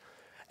place,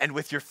 and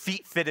with your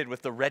feet fitted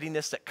with the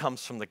readiness that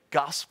comes from the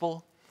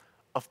gospel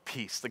of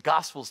peace. The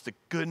gospel is the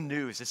good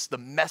news. It's the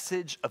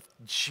message of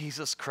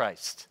Jesus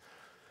Christ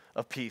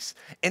of peace.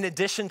 In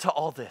addition to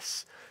all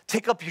this,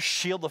 take up your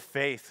shield of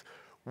faith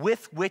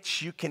with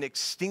which you can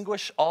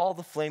extinguish all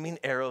the flaming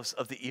arrows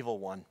of the evil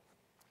one.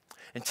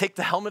 And take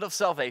the helmet of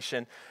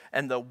salvation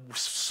and the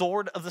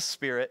sword of the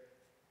Spirit,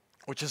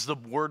 which is the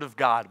word of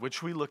God,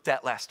 which we looked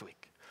at last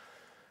week.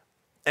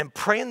 And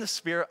pray in the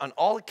Spirit on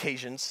all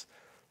occasions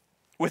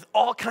with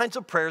all kinds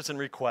of prayers and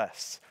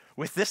requests.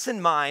 With this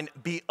in mind,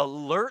 be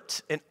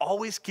alert and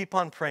always keep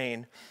on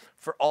praying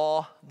for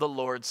all the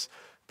Lord's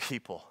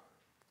people.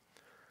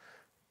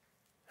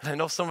 And I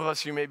know some of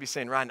us, you may be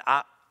saying, Ryan,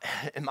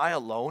 am I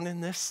alone in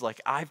this? Like,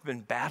 I've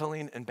been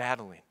battling and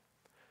battling.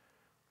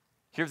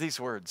 Hear these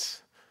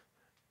words.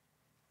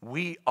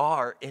 We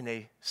are in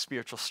a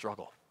spiritual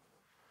struggle.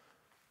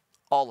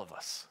 All of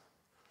us.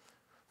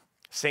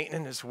 Satan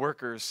and his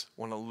workers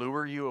want to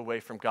lure you away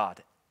from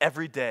God.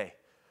 Every day,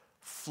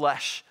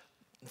 flesh,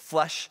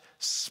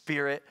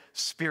 spirit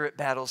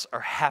battles are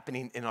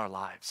happening in our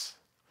lives.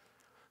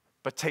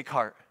 But take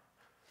heart.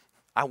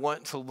 I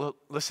want to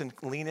listen,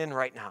 lean in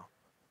right now.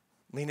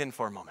 Lean in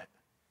for a moment.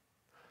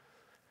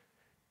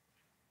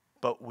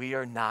 But we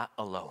are not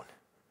alone.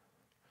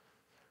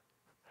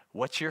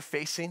 What you're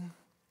facing,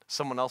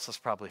 someone else is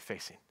probably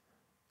facing.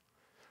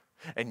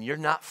 And you're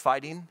not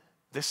fighting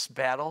this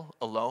battle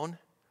alone.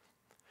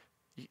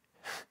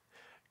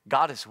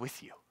 God is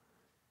with you.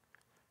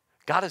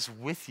 God is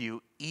with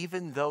you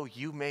even though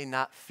you may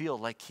not feel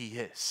like he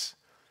is.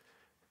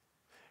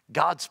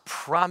 God's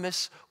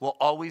promise will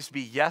always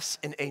be yes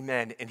and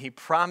amen. And he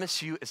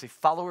promised you as a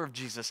follower of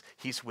Jesus,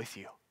 he's with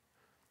you.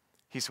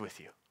 He's with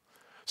you.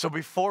 So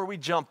before we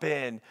jump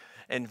in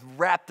and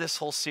wrap this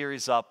whole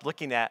series up,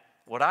 looking at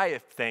what I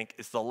think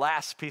is the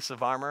last piece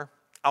of armor,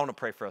 I want to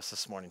pray for us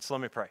this morning. So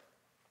let me pray.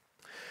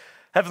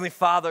 Heavenly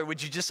Father,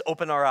 would you just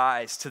open our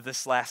eyes to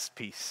this last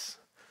piece?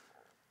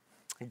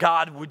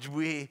 God, would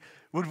we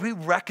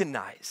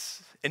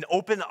recognize and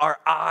open our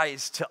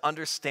eyes to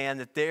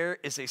understand that there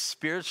is a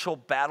spiritual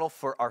battle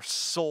for our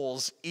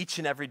souls each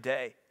and every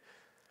day.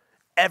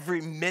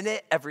 Every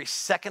minute, every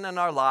second in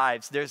our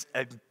lives, there's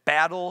a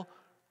battle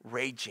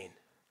raging.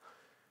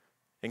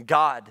 And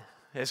God,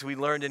 as we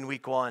learned in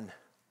week 1,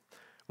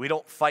 we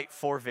don't fight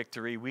for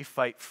victory, we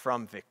fight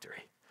from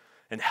victory.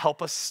 And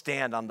help us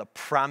stand on the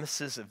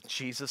promises of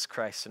Jesus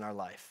Christ in our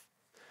life.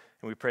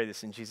 And we pray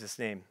this in Jesus'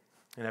 name.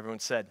 And everyone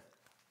said,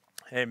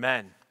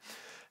 amen.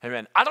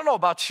 Amen. I don't know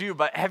about you,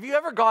 but have you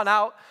ever gone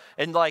out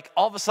and like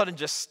all of a sudden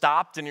just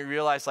stopped and you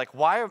realize like,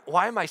 why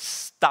am I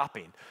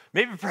stopping?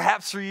 Maybe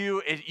perhaps for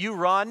you, you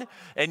run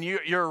and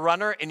you're a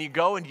runner and you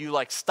go and you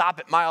like stop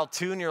at mile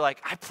 2 and you're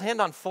like, I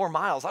planned on 4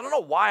 miles. I don't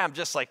know why I'm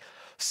just like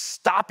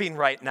stopping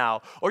right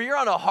now. Or you're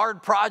on a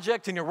hard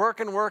project and you're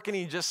working and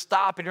you just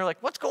stop and you're like,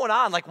 what's going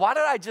on? Like, why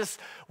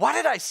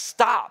did I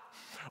stop?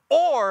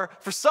 Or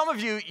for some of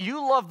you, you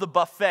love the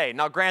buffet.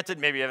 Now, granted,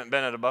 maybe you haven't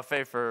been at a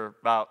buffet for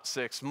about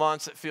 6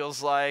 months, it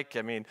feels like.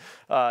 I mean,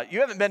 you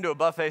haven't been to a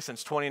buffet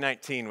since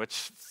 2019,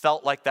 which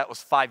felt like that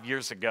was 5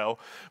 years ago.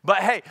 But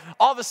hey,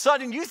 all of a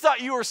sudden, you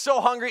thought you were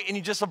so hungry and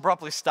you just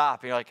abruptly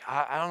stop. And you're like,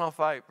 I don't know if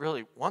I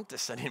really want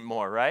this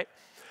anymore, right?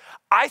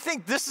 I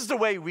think this is the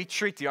way we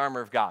treat the armor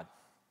of God.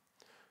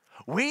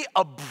 We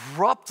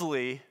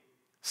abruptly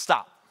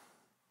stop.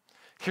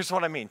 Here's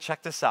what I mean.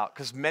 Check this out.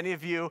 Because many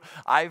of you,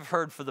 I've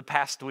heard for the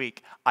past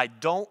week, I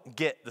don't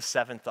get the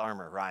 7th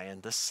armor,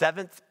 Ryan. The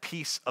 7th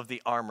piece of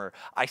the armor.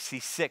 I see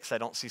 6, I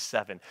don't see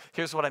 7.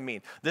 Here's what I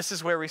mean. This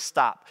is where we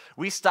stop.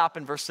 We stop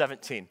in verse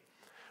 17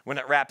 when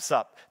it wraps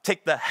up.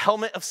 Take the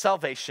helmet of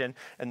salvation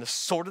and the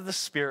sword of the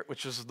Spirit,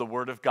 which is the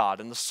word of God.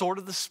 And the sword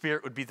of the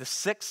Spirit would be the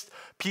 6th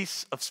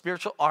piece of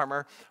spiritual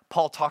armor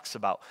Paul talks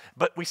about.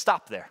 But we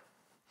stop there.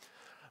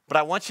 But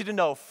I want you to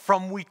know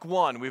from week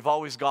 1, we've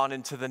always gone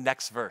into the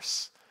next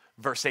verse,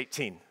 verse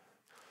 18.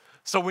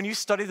 So when you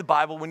study the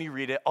Bible, when you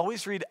read it,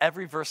 always read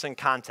every verse in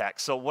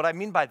context. So what I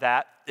mean by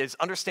that is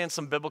understand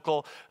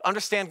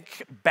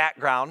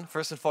background,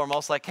 first and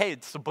foremost, like, hey,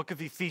 it's the book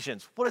of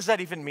Ephesians. What does that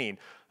even mean?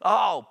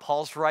 Oh,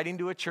 Paul's writing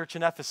to a church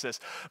in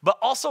Ephesus. But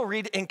also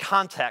read in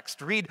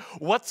context. Read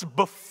what's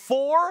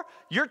before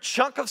your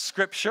chunk of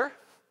Scripture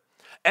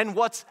and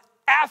what's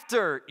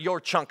after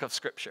your chunk of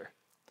Scripture.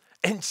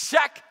 And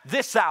check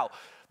this out.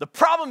 The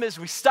problem is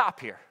we stop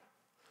here.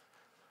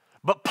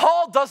 But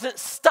Paul doesn't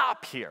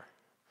stop here.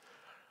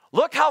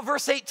 Look how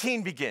verse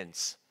 18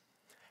 begins.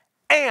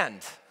 And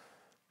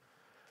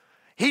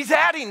he's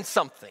adding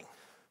something.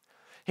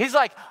 He's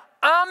like,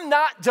 I'm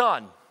not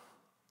done.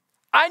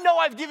 I know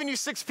I've given you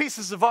 6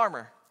 pieces of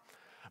armor,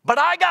 but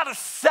I got a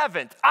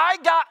 7th. I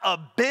got a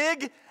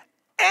big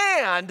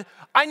and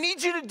I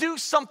need you to do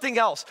something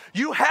else.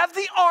 You have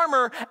the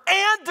armor,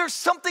 and there's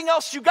something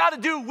else you got to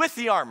do with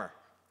the armor.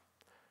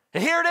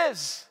 And here it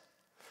is.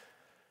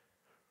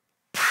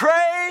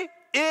 Pray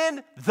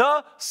in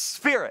the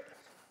Spirit.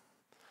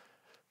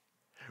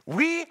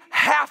 We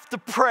have to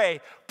pray.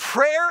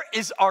 Prayer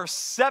is our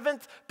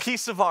 7th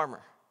piece of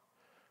armor.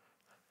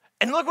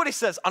 And look what he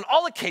says. On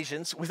all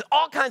occasions, with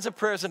all kinds of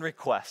prayers and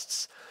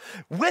requests,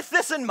 with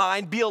this in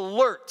mind, be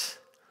alert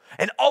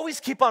And always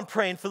keep on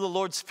praying for the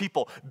Lord's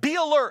people. Be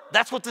alert.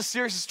 That's what this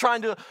series is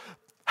trying to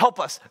help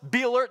us.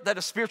 Be alert that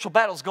a spiritual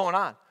battle is going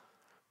on.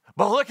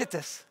 But look at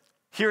this.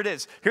 Here it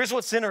is. Here's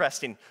what's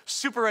interesting.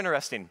 Super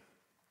interesting.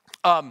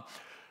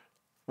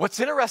 What's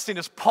interesting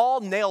is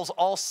Paul nails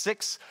all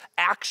 6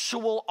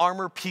 actual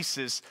armor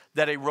pieces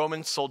that a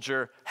Roman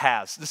soldier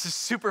has. This is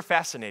super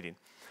fascinating.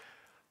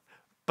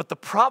 But the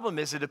problem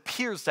is it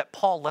appears that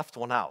Paul left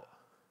one out.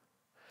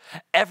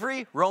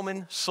 Every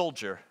Roman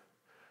soldier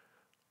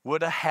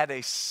would have had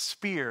a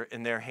spear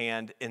in their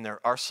hand in their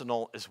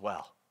arsenal as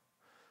well.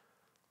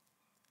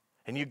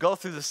 And you go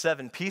through the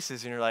 7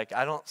 pieces and you're like,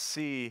 I don't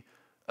see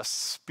a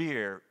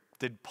spear.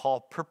 Did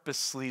Paul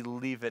purposely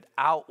leave it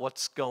out?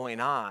 What's going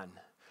on?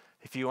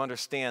 If you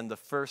understand the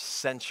first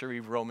century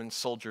Roman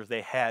soldier,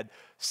 they had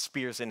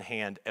spears in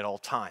hand at all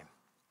time.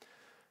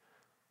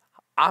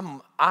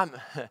 I'm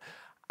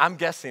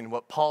guessing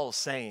what Paul is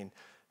saying.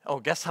 Oh,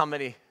 guess how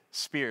many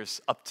spears?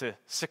 Up to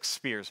 6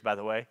 spears, by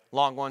the way.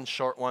 Long ones,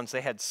 short ones.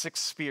 They had 6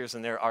 spears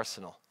in their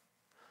arsenal.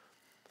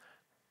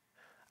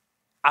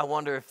 I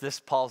wonder if this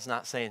Paul's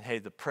not saying, hey,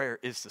 the prayer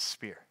is the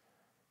spear.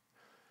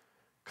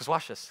 Because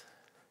watch this.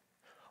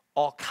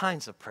 All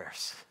kinds of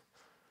prayers.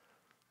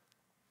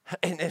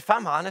 And if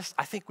I'm honest,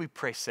 I think we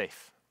pray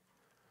safe.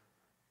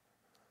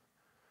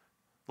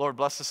 Lord,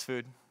 bless this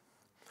food.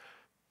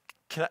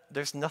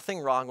 There's nothing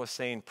wrong with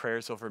saying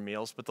prayers over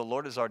meals, but the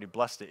Lord has already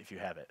blessed it if you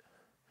have it.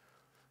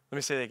 Let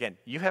me say that again.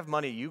 You have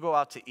money, you go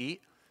out to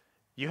eat.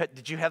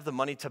 Did you have the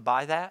money to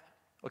buy that?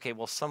 Okay,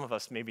 well, some of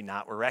us maybe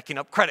not. We're racking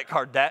up credit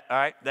card debt, all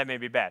right? That may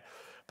be bad.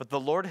 But the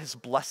Lord has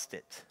blessed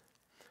it.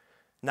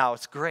 Now,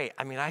 it's great.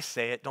 I mean, I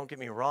say it, don't get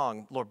me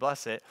wrong, Lord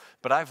bless it.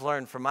 But I've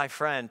learned from my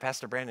friend,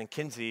 Pastor Brandon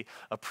Kinsey,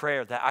 a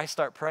prayer that I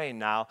start praying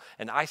now,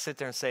 and I sit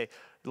there and say,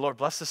 Lord,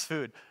 bless this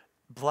food.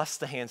 Bless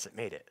the hands that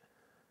made it.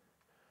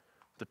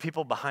 The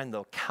people behind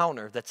the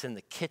counter that's in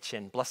the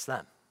kitchen, bless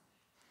them.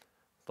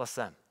 Bless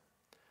them.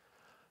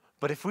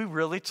 But if we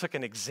really took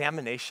an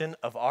examination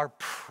of our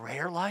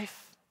prayer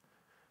life,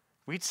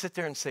 we'd sit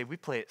there and say, we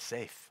play it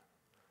safe.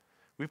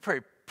 We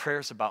pray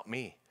prayers about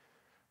me.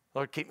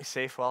 Lord, keep me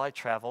safe while I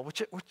travel,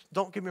 which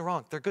don't get me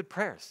wrong, they're good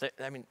prayers.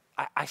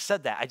 I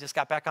said that. I just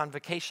got back on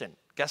vacation.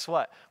 Guess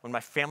what? When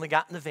my family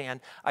got in the van,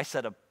 I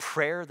said a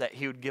prayer that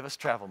he would give us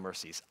travel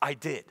mercies. I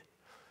did.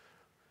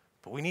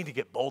 But we need to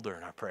get bolder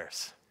in our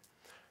prayers.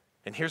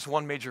 And here's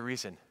one major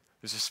reason.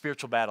 There's a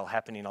spiritual battle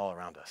happening all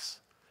around us.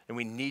 And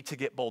we need to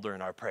get bolder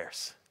in our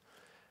prayers.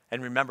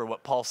 And remember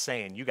what Paul's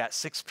saying. You got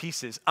 6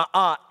 pieces,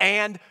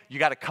 and you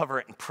got to cover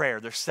it in prayer.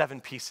 There's 7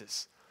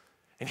 pieces.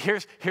 And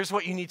here's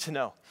what you need to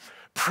know.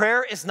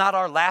 Prayer is not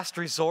our last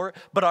resort,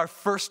 but our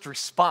first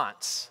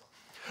response.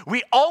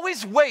 We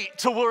always wait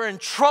till we're in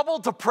trouble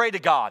to pray to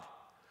God.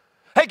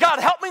 Hey, God,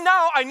 help me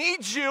now. I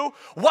need you.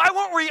 Why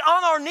weren't we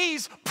on our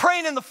knees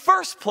praying in the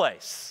first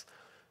place?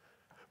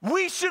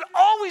 We should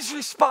always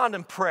respond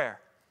in prayer.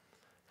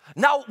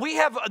 Now, we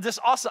have this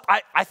awesome,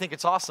 I think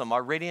it's awesome,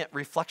 our Radiant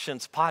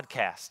Reflections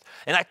podcast.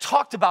 And I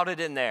talked about it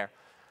in there.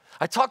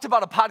 I talked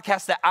about a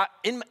podcast that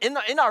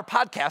in our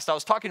podcast, I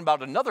was talking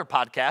about another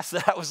podcast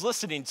that I was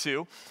listening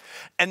to.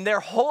 And their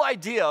whole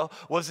idea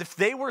was if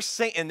they were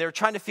Satan, they were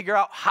trying to figure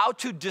out how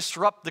to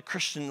disrupt the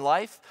Christian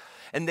life.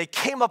 And they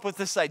came up with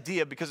this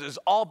idea because it was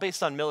all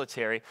based on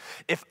military.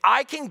 If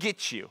I can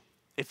get you,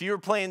 if you were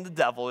playing the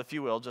devil, if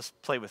you will, just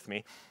play with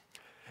me.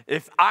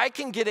 If I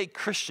can get a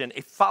Christian,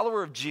 a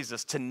follower of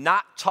Jesus, to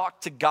not talk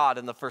to God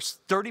in the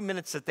first 30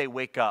 minutes that they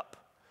wake up,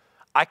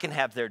 I can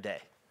have their day.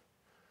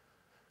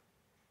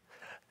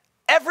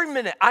 Every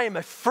minute, I am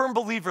a firm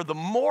believer, the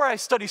more I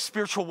study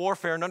spiritual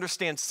warfare and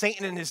understand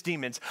Satan and his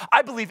demons,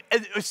 I believe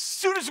as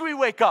soon as we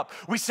wake up,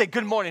 we say,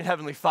 good morning,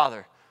 Heavenly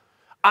Father.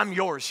 I'm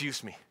yours,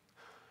 use me.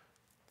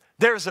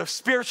 There's a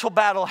spiritual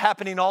battle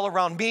happening all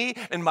around me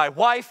and my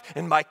wife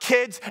and my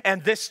kids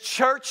and this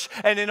church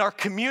and in our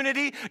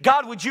community.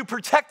 God, would you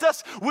protect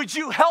us? Would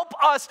you help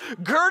us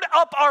gird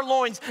up our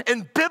loins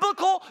in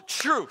biblical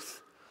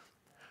truth?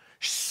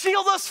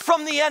 Shield us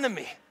from the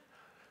enemy.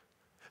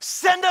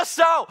 Send us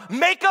out.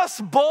 Make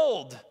us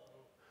bold.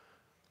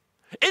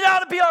 It ought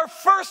to be our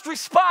first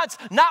response,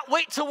 not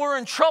wait till we're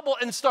in trouble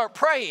and start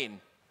praying.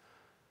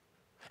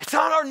 It's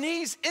on our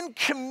knees in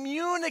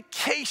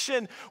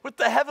communication with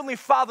the Heavenly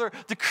Father,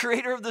 the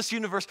creator of this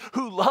universe,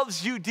 who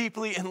loves you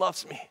deeply and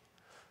loves me.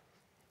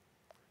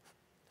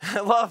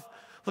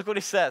 Look what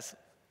he says.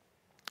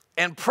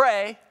 And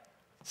pray,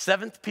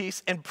 7th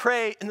piece, and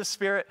pray in the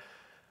Spirit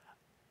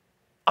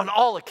on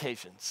all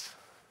occasions.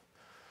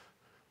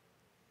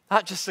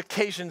 Not just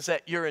occasions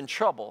that you're in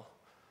trouble,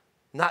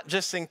 not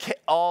just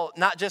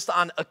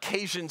on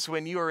occasions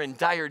when you are in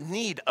dire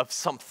need of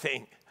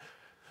something.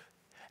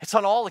 It's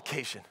on all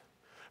occasion.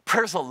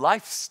 Prayer's a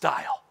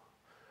lifestyle.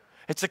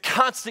 It's a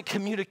constant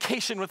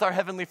communication with our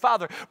Heavenly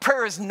Father.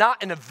 Prayer is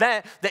not an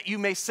event that you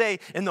may say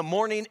in the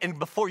morning and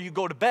before you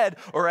go to bed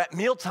or at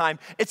mealtime.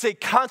 It's a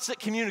constant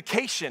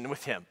communication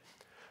with Him.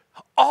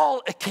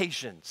 All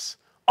occasions.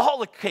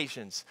 All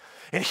occasions.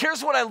 And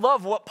here's what I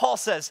love, what Paul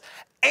says.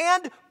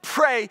 And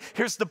pray.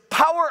 Here's the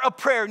power of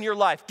prayer in your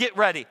life. Get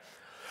ready.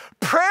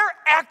 Prayer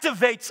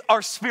activates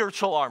our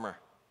spiritual armor.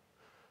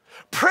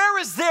 Prayer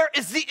is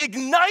the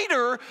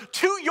igniter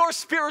to your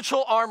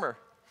spiritual armor.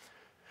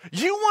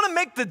 You want to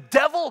make the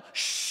devil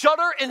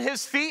shudder in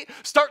his feet?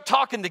 Start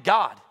talking to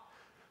God.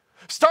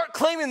 Start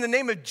claiming the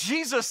name of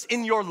Jesus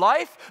in your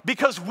life,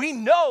 because we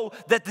know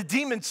that the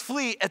demons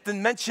flee at the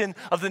mention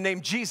of the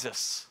name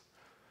Jesus.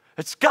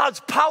 It's God's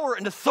power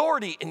and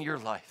authority in your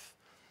life.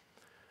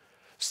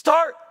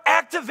 Start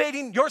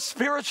activating your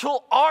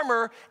spiritual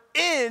armor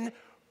in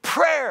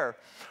prayer.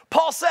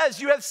 Paul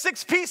says you have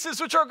 6 pieces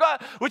which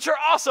are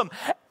awesome.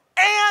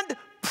 And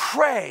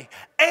pray.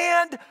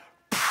 And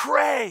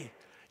pray.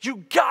 You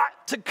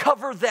got to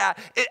cover that.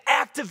 It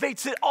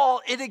activates it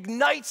all. It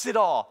ignites it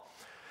all.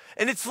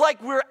 And it's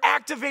like we're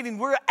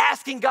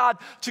asking God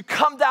to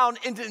come down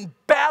and in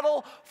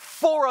battle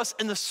for us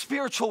in the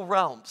spiritual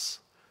realms.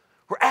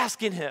 We're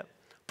asking him.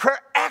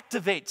 Prayer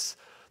activates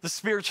the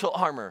spiritual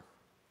armor.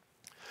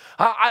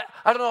 I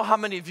don't know how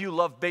many of you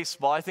love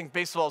baseball. I think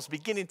baseball is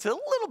beginning to a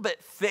little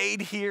bit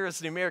fade here as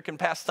the American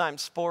pastime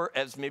sport,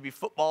 as maybe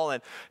football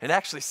and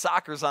actually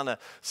soccer's on a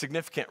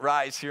significant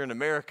rise here in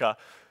America.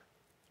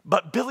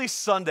 But Billy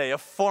Sunday, a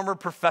former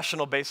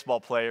professional baseball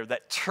player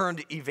that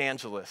turned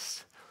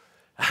evangelist,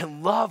 I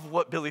love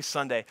what Billy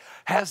Sunday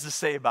has to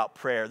say about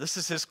prayer. This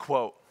is his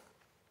quote.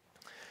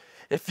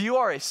 If you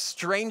are a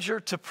stranger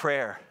to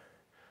prayer,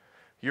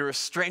 you're a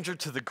stranger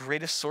to the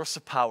greatest source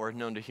of power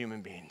known to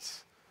human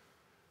beings.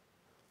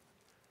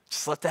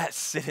 Just let that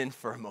sit in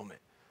for a moment.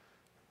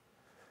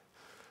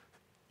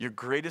 Your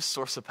greatest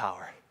source of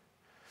power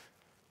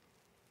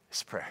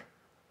is prayer.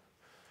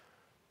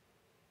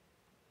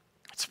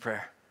 It's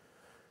prayer.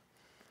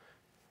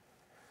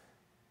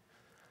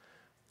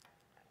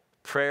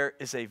 Prayer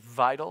is a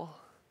vital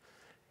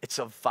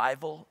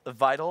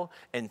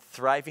and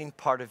thriving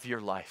part of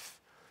your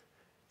life.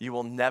 You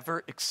will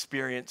never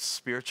experience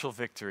spiritual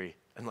victory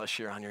unless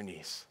you're on your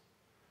knees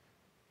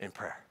in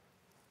prayer.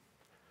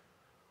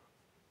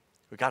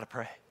 We got to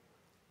pray.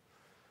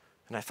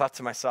 And I thought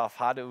to myself,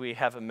 how do we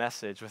have a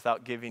message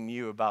without giving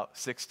you about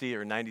 60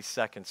 or 90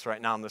 seconds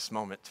right now in this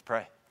moment to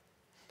pray?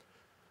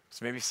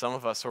 So maybe some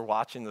of us are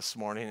watching this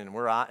morning and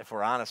if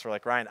we're honest, we're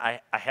like, Ryan, I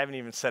haven't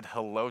even said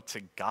hello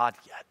to God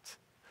yet.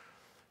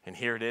 And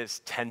here it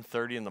is,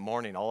 10:30 in the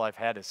morning. All I've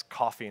had is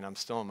coffee and I'm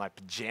still in my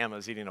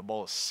pajamas eating a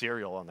bowl of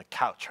cereal on the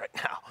couch right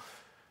now.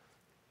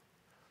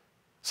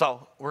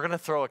 So we're going to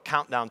throw a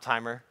countdown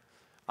timer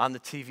on the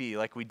TV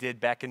like we did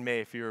back in May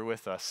if you were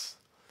with us.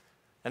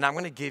 And I'm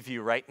going to give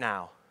you right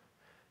now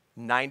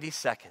 90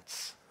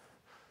 seconds.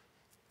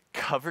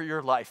 Cover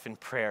your life in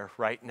prayer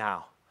right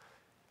now.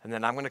 And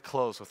then I'm going to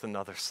close with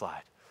another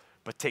slide.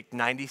 But take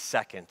 90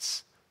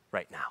 seconds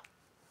right now.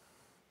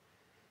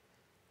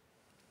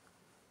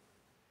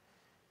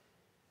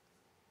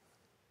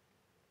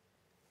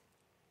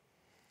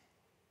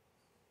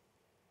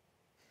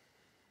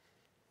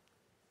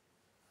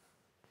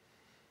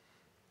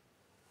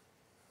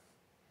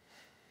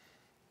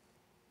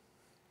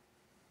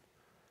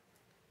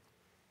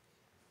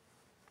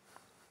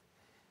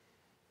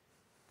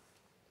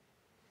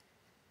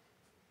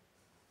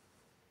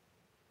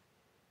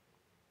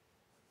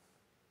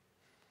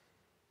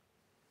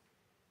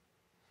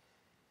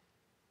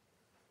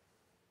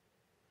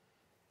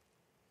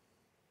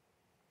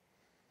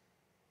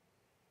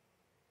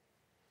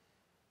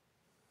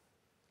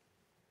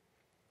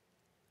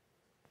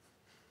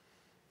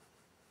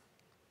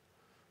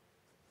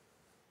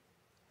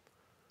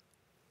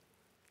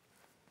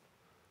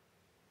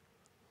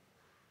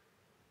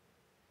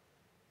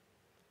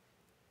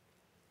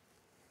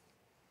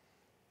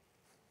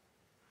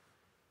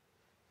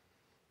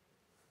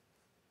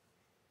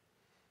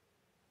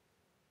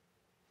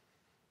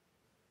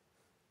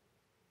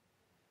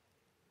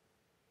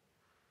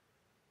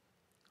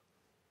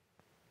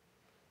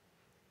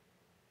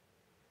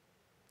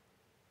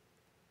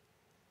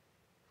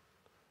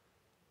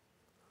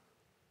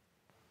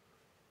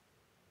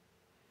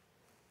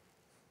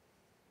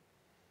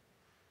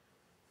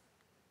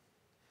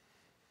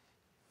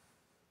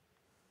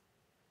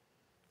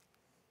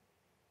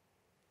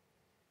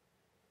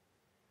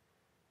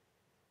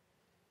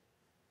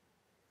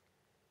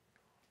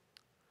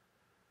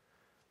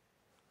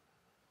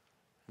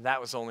 That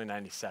was only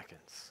 90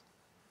 seconds.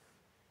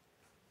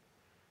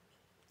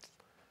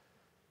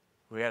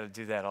 We got to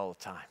do that all the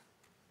time.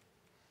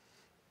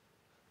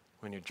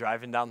 When you're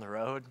driving down the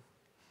road,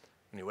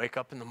 when you wake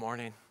up in the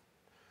morning,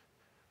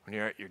 when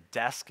you're at your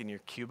desk in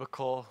your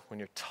cubicle, when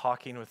you're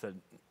talking with a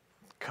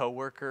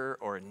coworker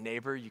or a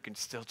neighbor, you can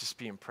still just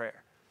be in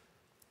prayer.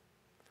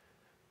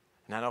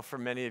 And I know for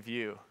many of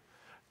you,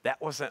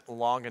 that wasn't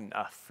long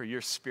enough for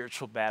your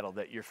spiritual battle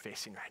that you're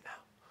facing right now.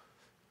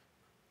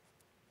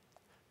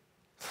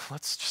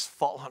 Let's just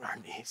fall on our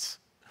knees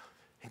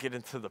and get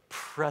into the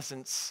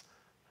presence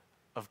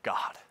of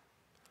God,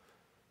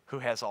 who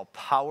has all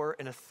power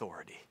and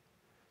authority.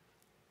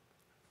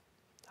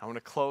 I want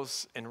to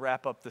close and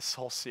wrap up this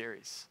whole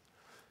series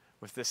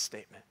with this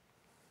statement.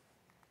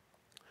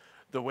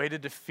 The way to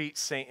defeat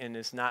Satan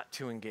is not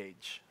to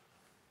engage.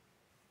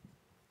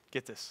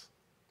 Get this.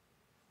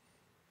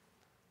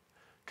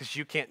 because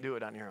you can't do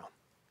it on your own.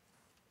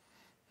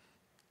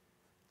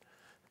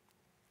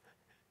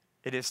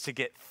 It is to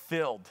get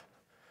filled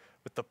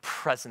with the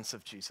presence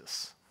of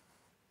Jesus.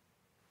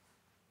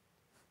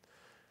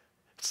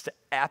 It's to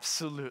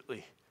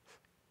absolutely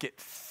get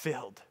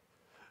filled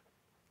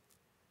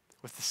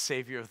with the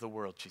Savior of the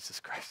world, Jesus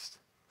Christ.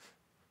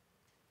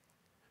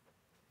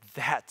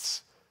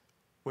 That's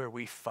where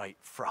we fight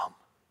from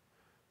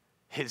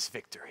his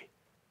victory.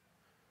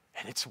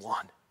 And it's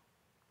won.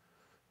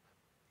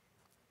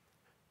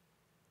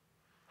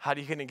 How are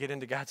you going to get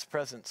into God's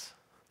presence?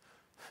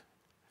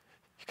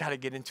 You got to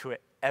get into it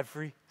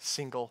every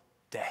single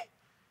day.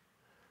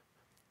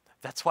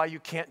 That's why you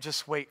can't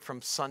just wait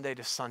from Sunday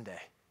to Sunday.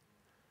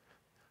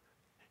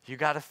 You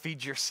got to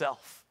feed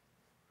yourself.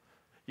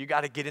 You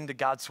got to get into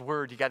God's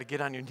word. You got to get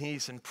on your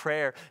knees in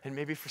prayer. And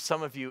maybe for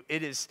some of you,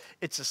 it's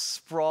a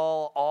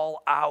sprawl,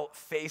 all out,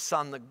 face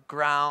on the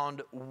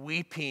ground,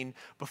 weeping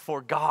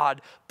before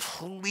God,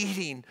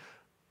 pleading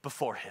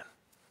before him.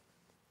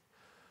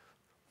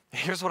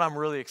 Here's what I'm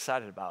really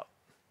excited about.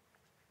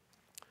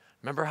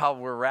 Remember how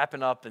we're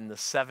wrapping up and the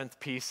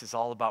 7th piece is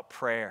all about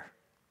prayer.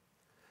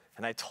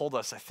 And I told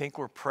us, I think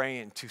we're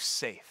praying too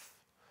safe.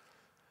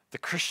 The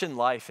Christian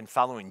life and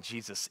following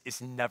Jesus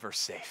is never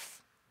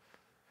safe.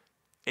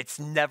 It's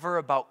never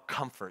about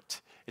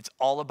comfort. It's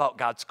all about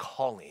God's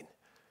calling.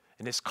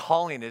 And his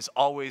calling is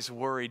always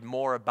worried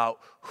more about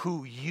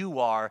who you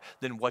are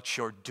than what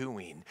you're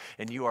doing.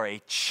 And you are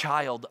a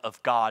child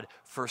of God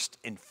first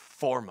and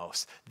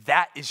foremost.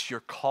 That is your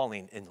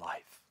calling in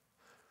life.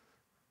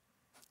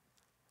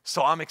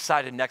 So I'm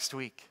excited next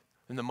week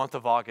in the month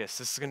of August.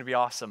 This is going to be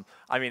awesome.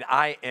 I mean,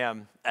 I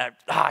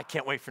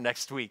can't wait for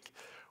next week.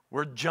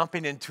 We're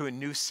jumping into a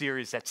new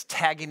series that's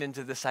tagging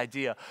into this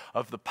idea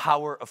of the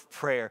power of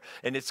prayer,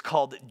 and it's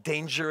called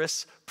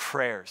Dangerous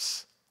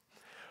Prayers.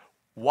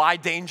 Why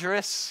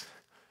dangerous?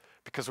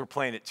 Because we're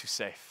playing it too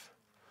safe.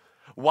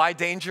 Why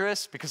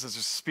dangerous? Because there's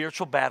a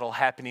spiritual battle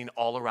happening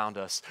all around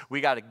us.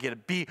 We got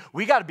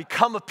to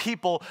become a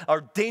people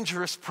of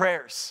dangerous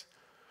prayers.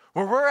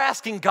 Where we're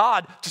asking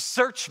God to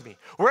search me.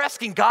 We're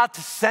asking God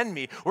to send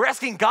me. We're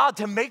asking God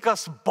to make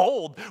us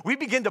bold. We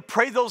begin to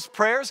pray those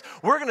prayers.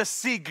 We're going to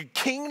see the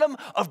kingdom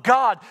of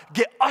God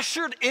get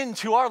ushered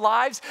into our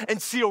lives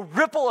and see a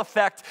ripple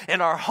effect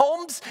in our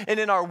homes and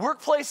in our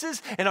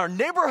workplaces, in our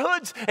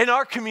neighborhoods, and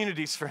our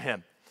communities for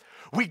him.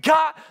 We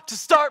got to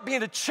start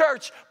being a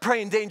church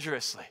praying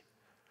dangerously.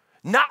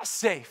 Not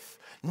safe,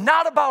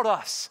 not about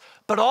us,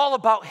 but all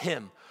about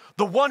him.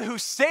 The one who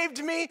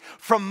saved me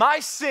from my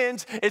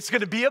sins. It's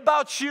going to be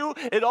about you.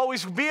 It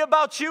always will be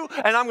about you.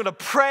 And I'm going to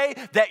pray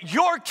that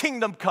your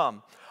kingdom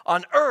come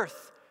on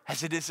earth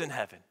as it is in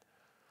heaven.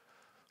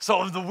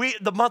 So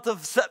the month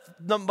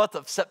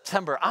of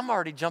September, I'm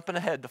already jumping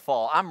ahead to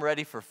fall. I'm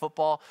ready for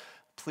football.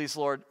 Please,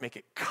 Lord, make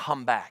it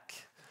come back.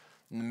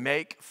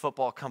 Make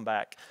football come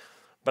back.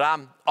 But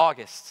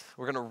August.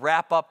 We're going to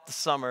wrap up the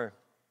summer.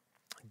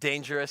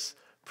 Dangerous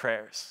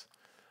prayers.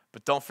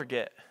 But don't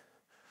forget,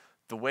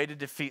 the way to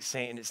defeat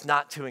Satan is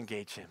not to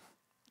engage him.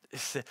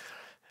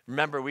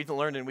 Remember, we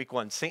learned in week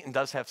 1, Satan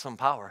does have some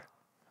power.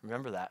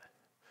 Remember that.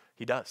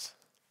 He does.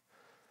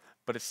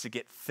 But it's to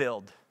get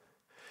filled.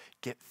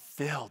 Get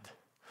filled.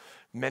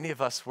 Many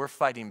of us, we're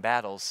fighting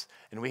battles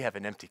and we have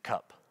an empty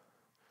cup.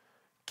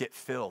 Get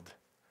filled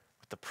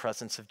with the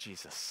presence of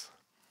Jesus.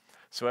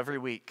 So every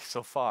week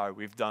so far,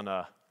 we've done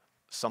a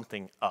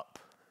something up.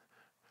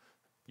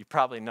 You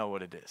probably know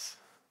what it is.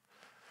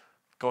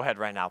 Go ahead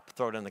right now,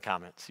 throw it in the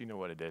comments. You know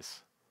what it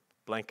is.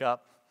 Blank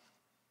up.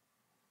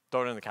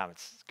 Throw it in the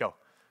comments. Go.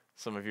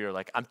 Some of you are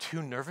like, I'm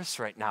too nervous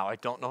right now. I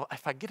don't know.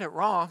 If I get it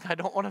wrong, I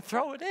don't want to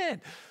throw it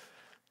in.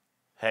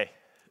 Hey,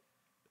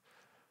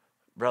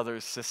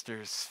 brothers,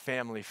 sisters,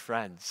 family,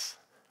 friends,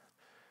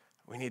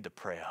 we need to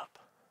pray up.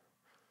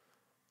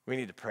 We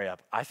need to pray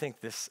up. I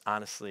think this,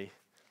 honestly,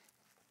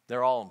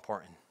 they're all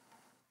important.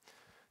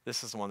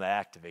 This is the one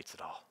that activates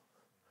it all.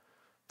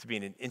 To be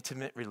in an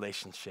intimate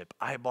relationship,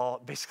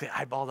 basically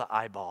eyeball to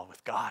eyeball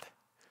with God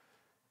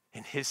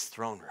in his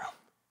throne room.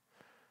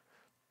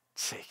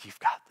 Say, you've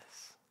got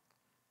this.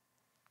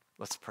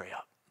 Let's pray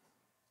up.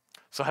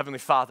 So Heavenly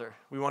Father,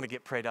 we want to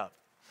get prayed up.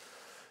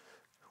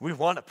 We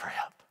want to pray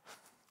up.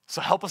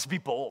 So help us be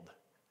bold.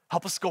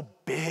 Help us go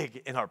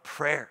big in our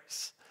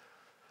prayers.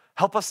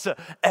 Help us to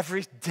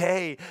every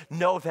day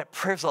know that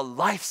prayer's a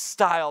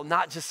lifestyle,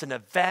 not just an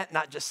event,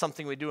 not just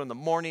something we do in the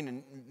morning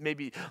and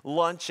maybe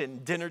lunch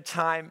and dinner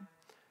time.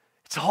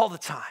 It's all the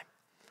time.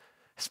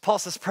 As Paul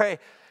says, pray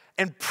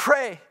and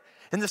pray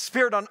in the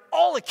Spirit on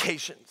all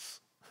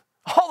occasions.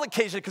 All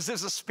occasions, because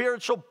there's a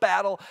spiritual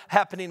battle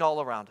happening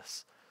all around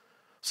us.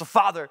 So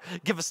Father,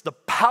 give us the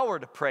power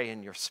to pray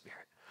in your Spirit.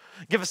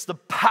 Give us the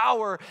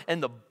power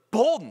and the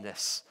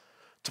boldness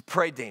to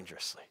pray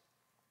dangerously.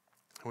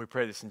 And we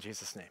pray this in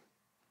Jesus' name.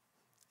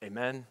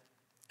 Amen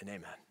and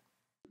amen.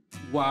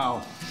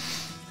 Wow.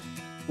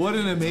 What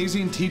an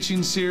amazing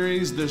teaching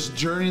series, this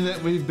journey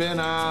that we've been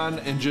on,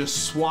 and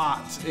just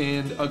S.W.A.T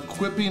and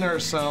equipping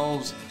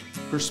ourselves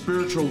for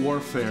spiritual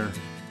warfare.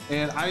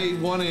 And I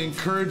want to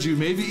encourage you,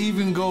 maybe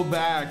even go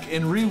back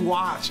and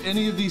rewatch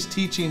any of these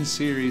teaching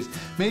series.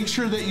 Make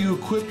sure that you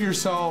equip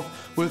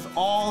yourself with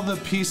all the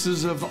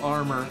pieces of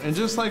armor. And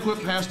just like what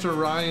Pastor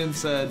Ryan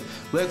said,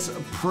 let's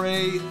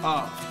pray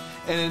up.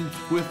 And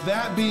with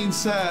that being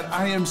said,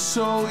 I am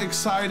so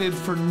excited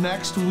for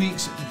next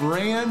week's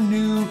brand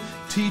new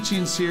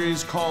teaching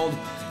series called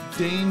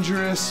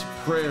Dangerous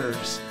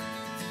Prayers.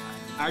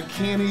 I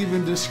can't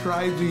even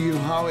describe to you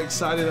how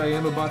excited I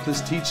am about this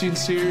teaching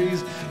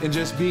series and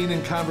just being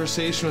in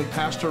conversation with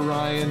Pastor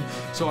Ryan.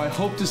 So I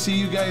hope to see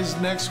you guys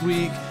next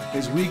week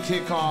as we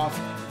kick off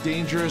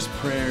Dangerous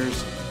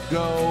Prayers.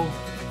 Go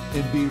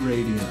and be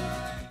radiant.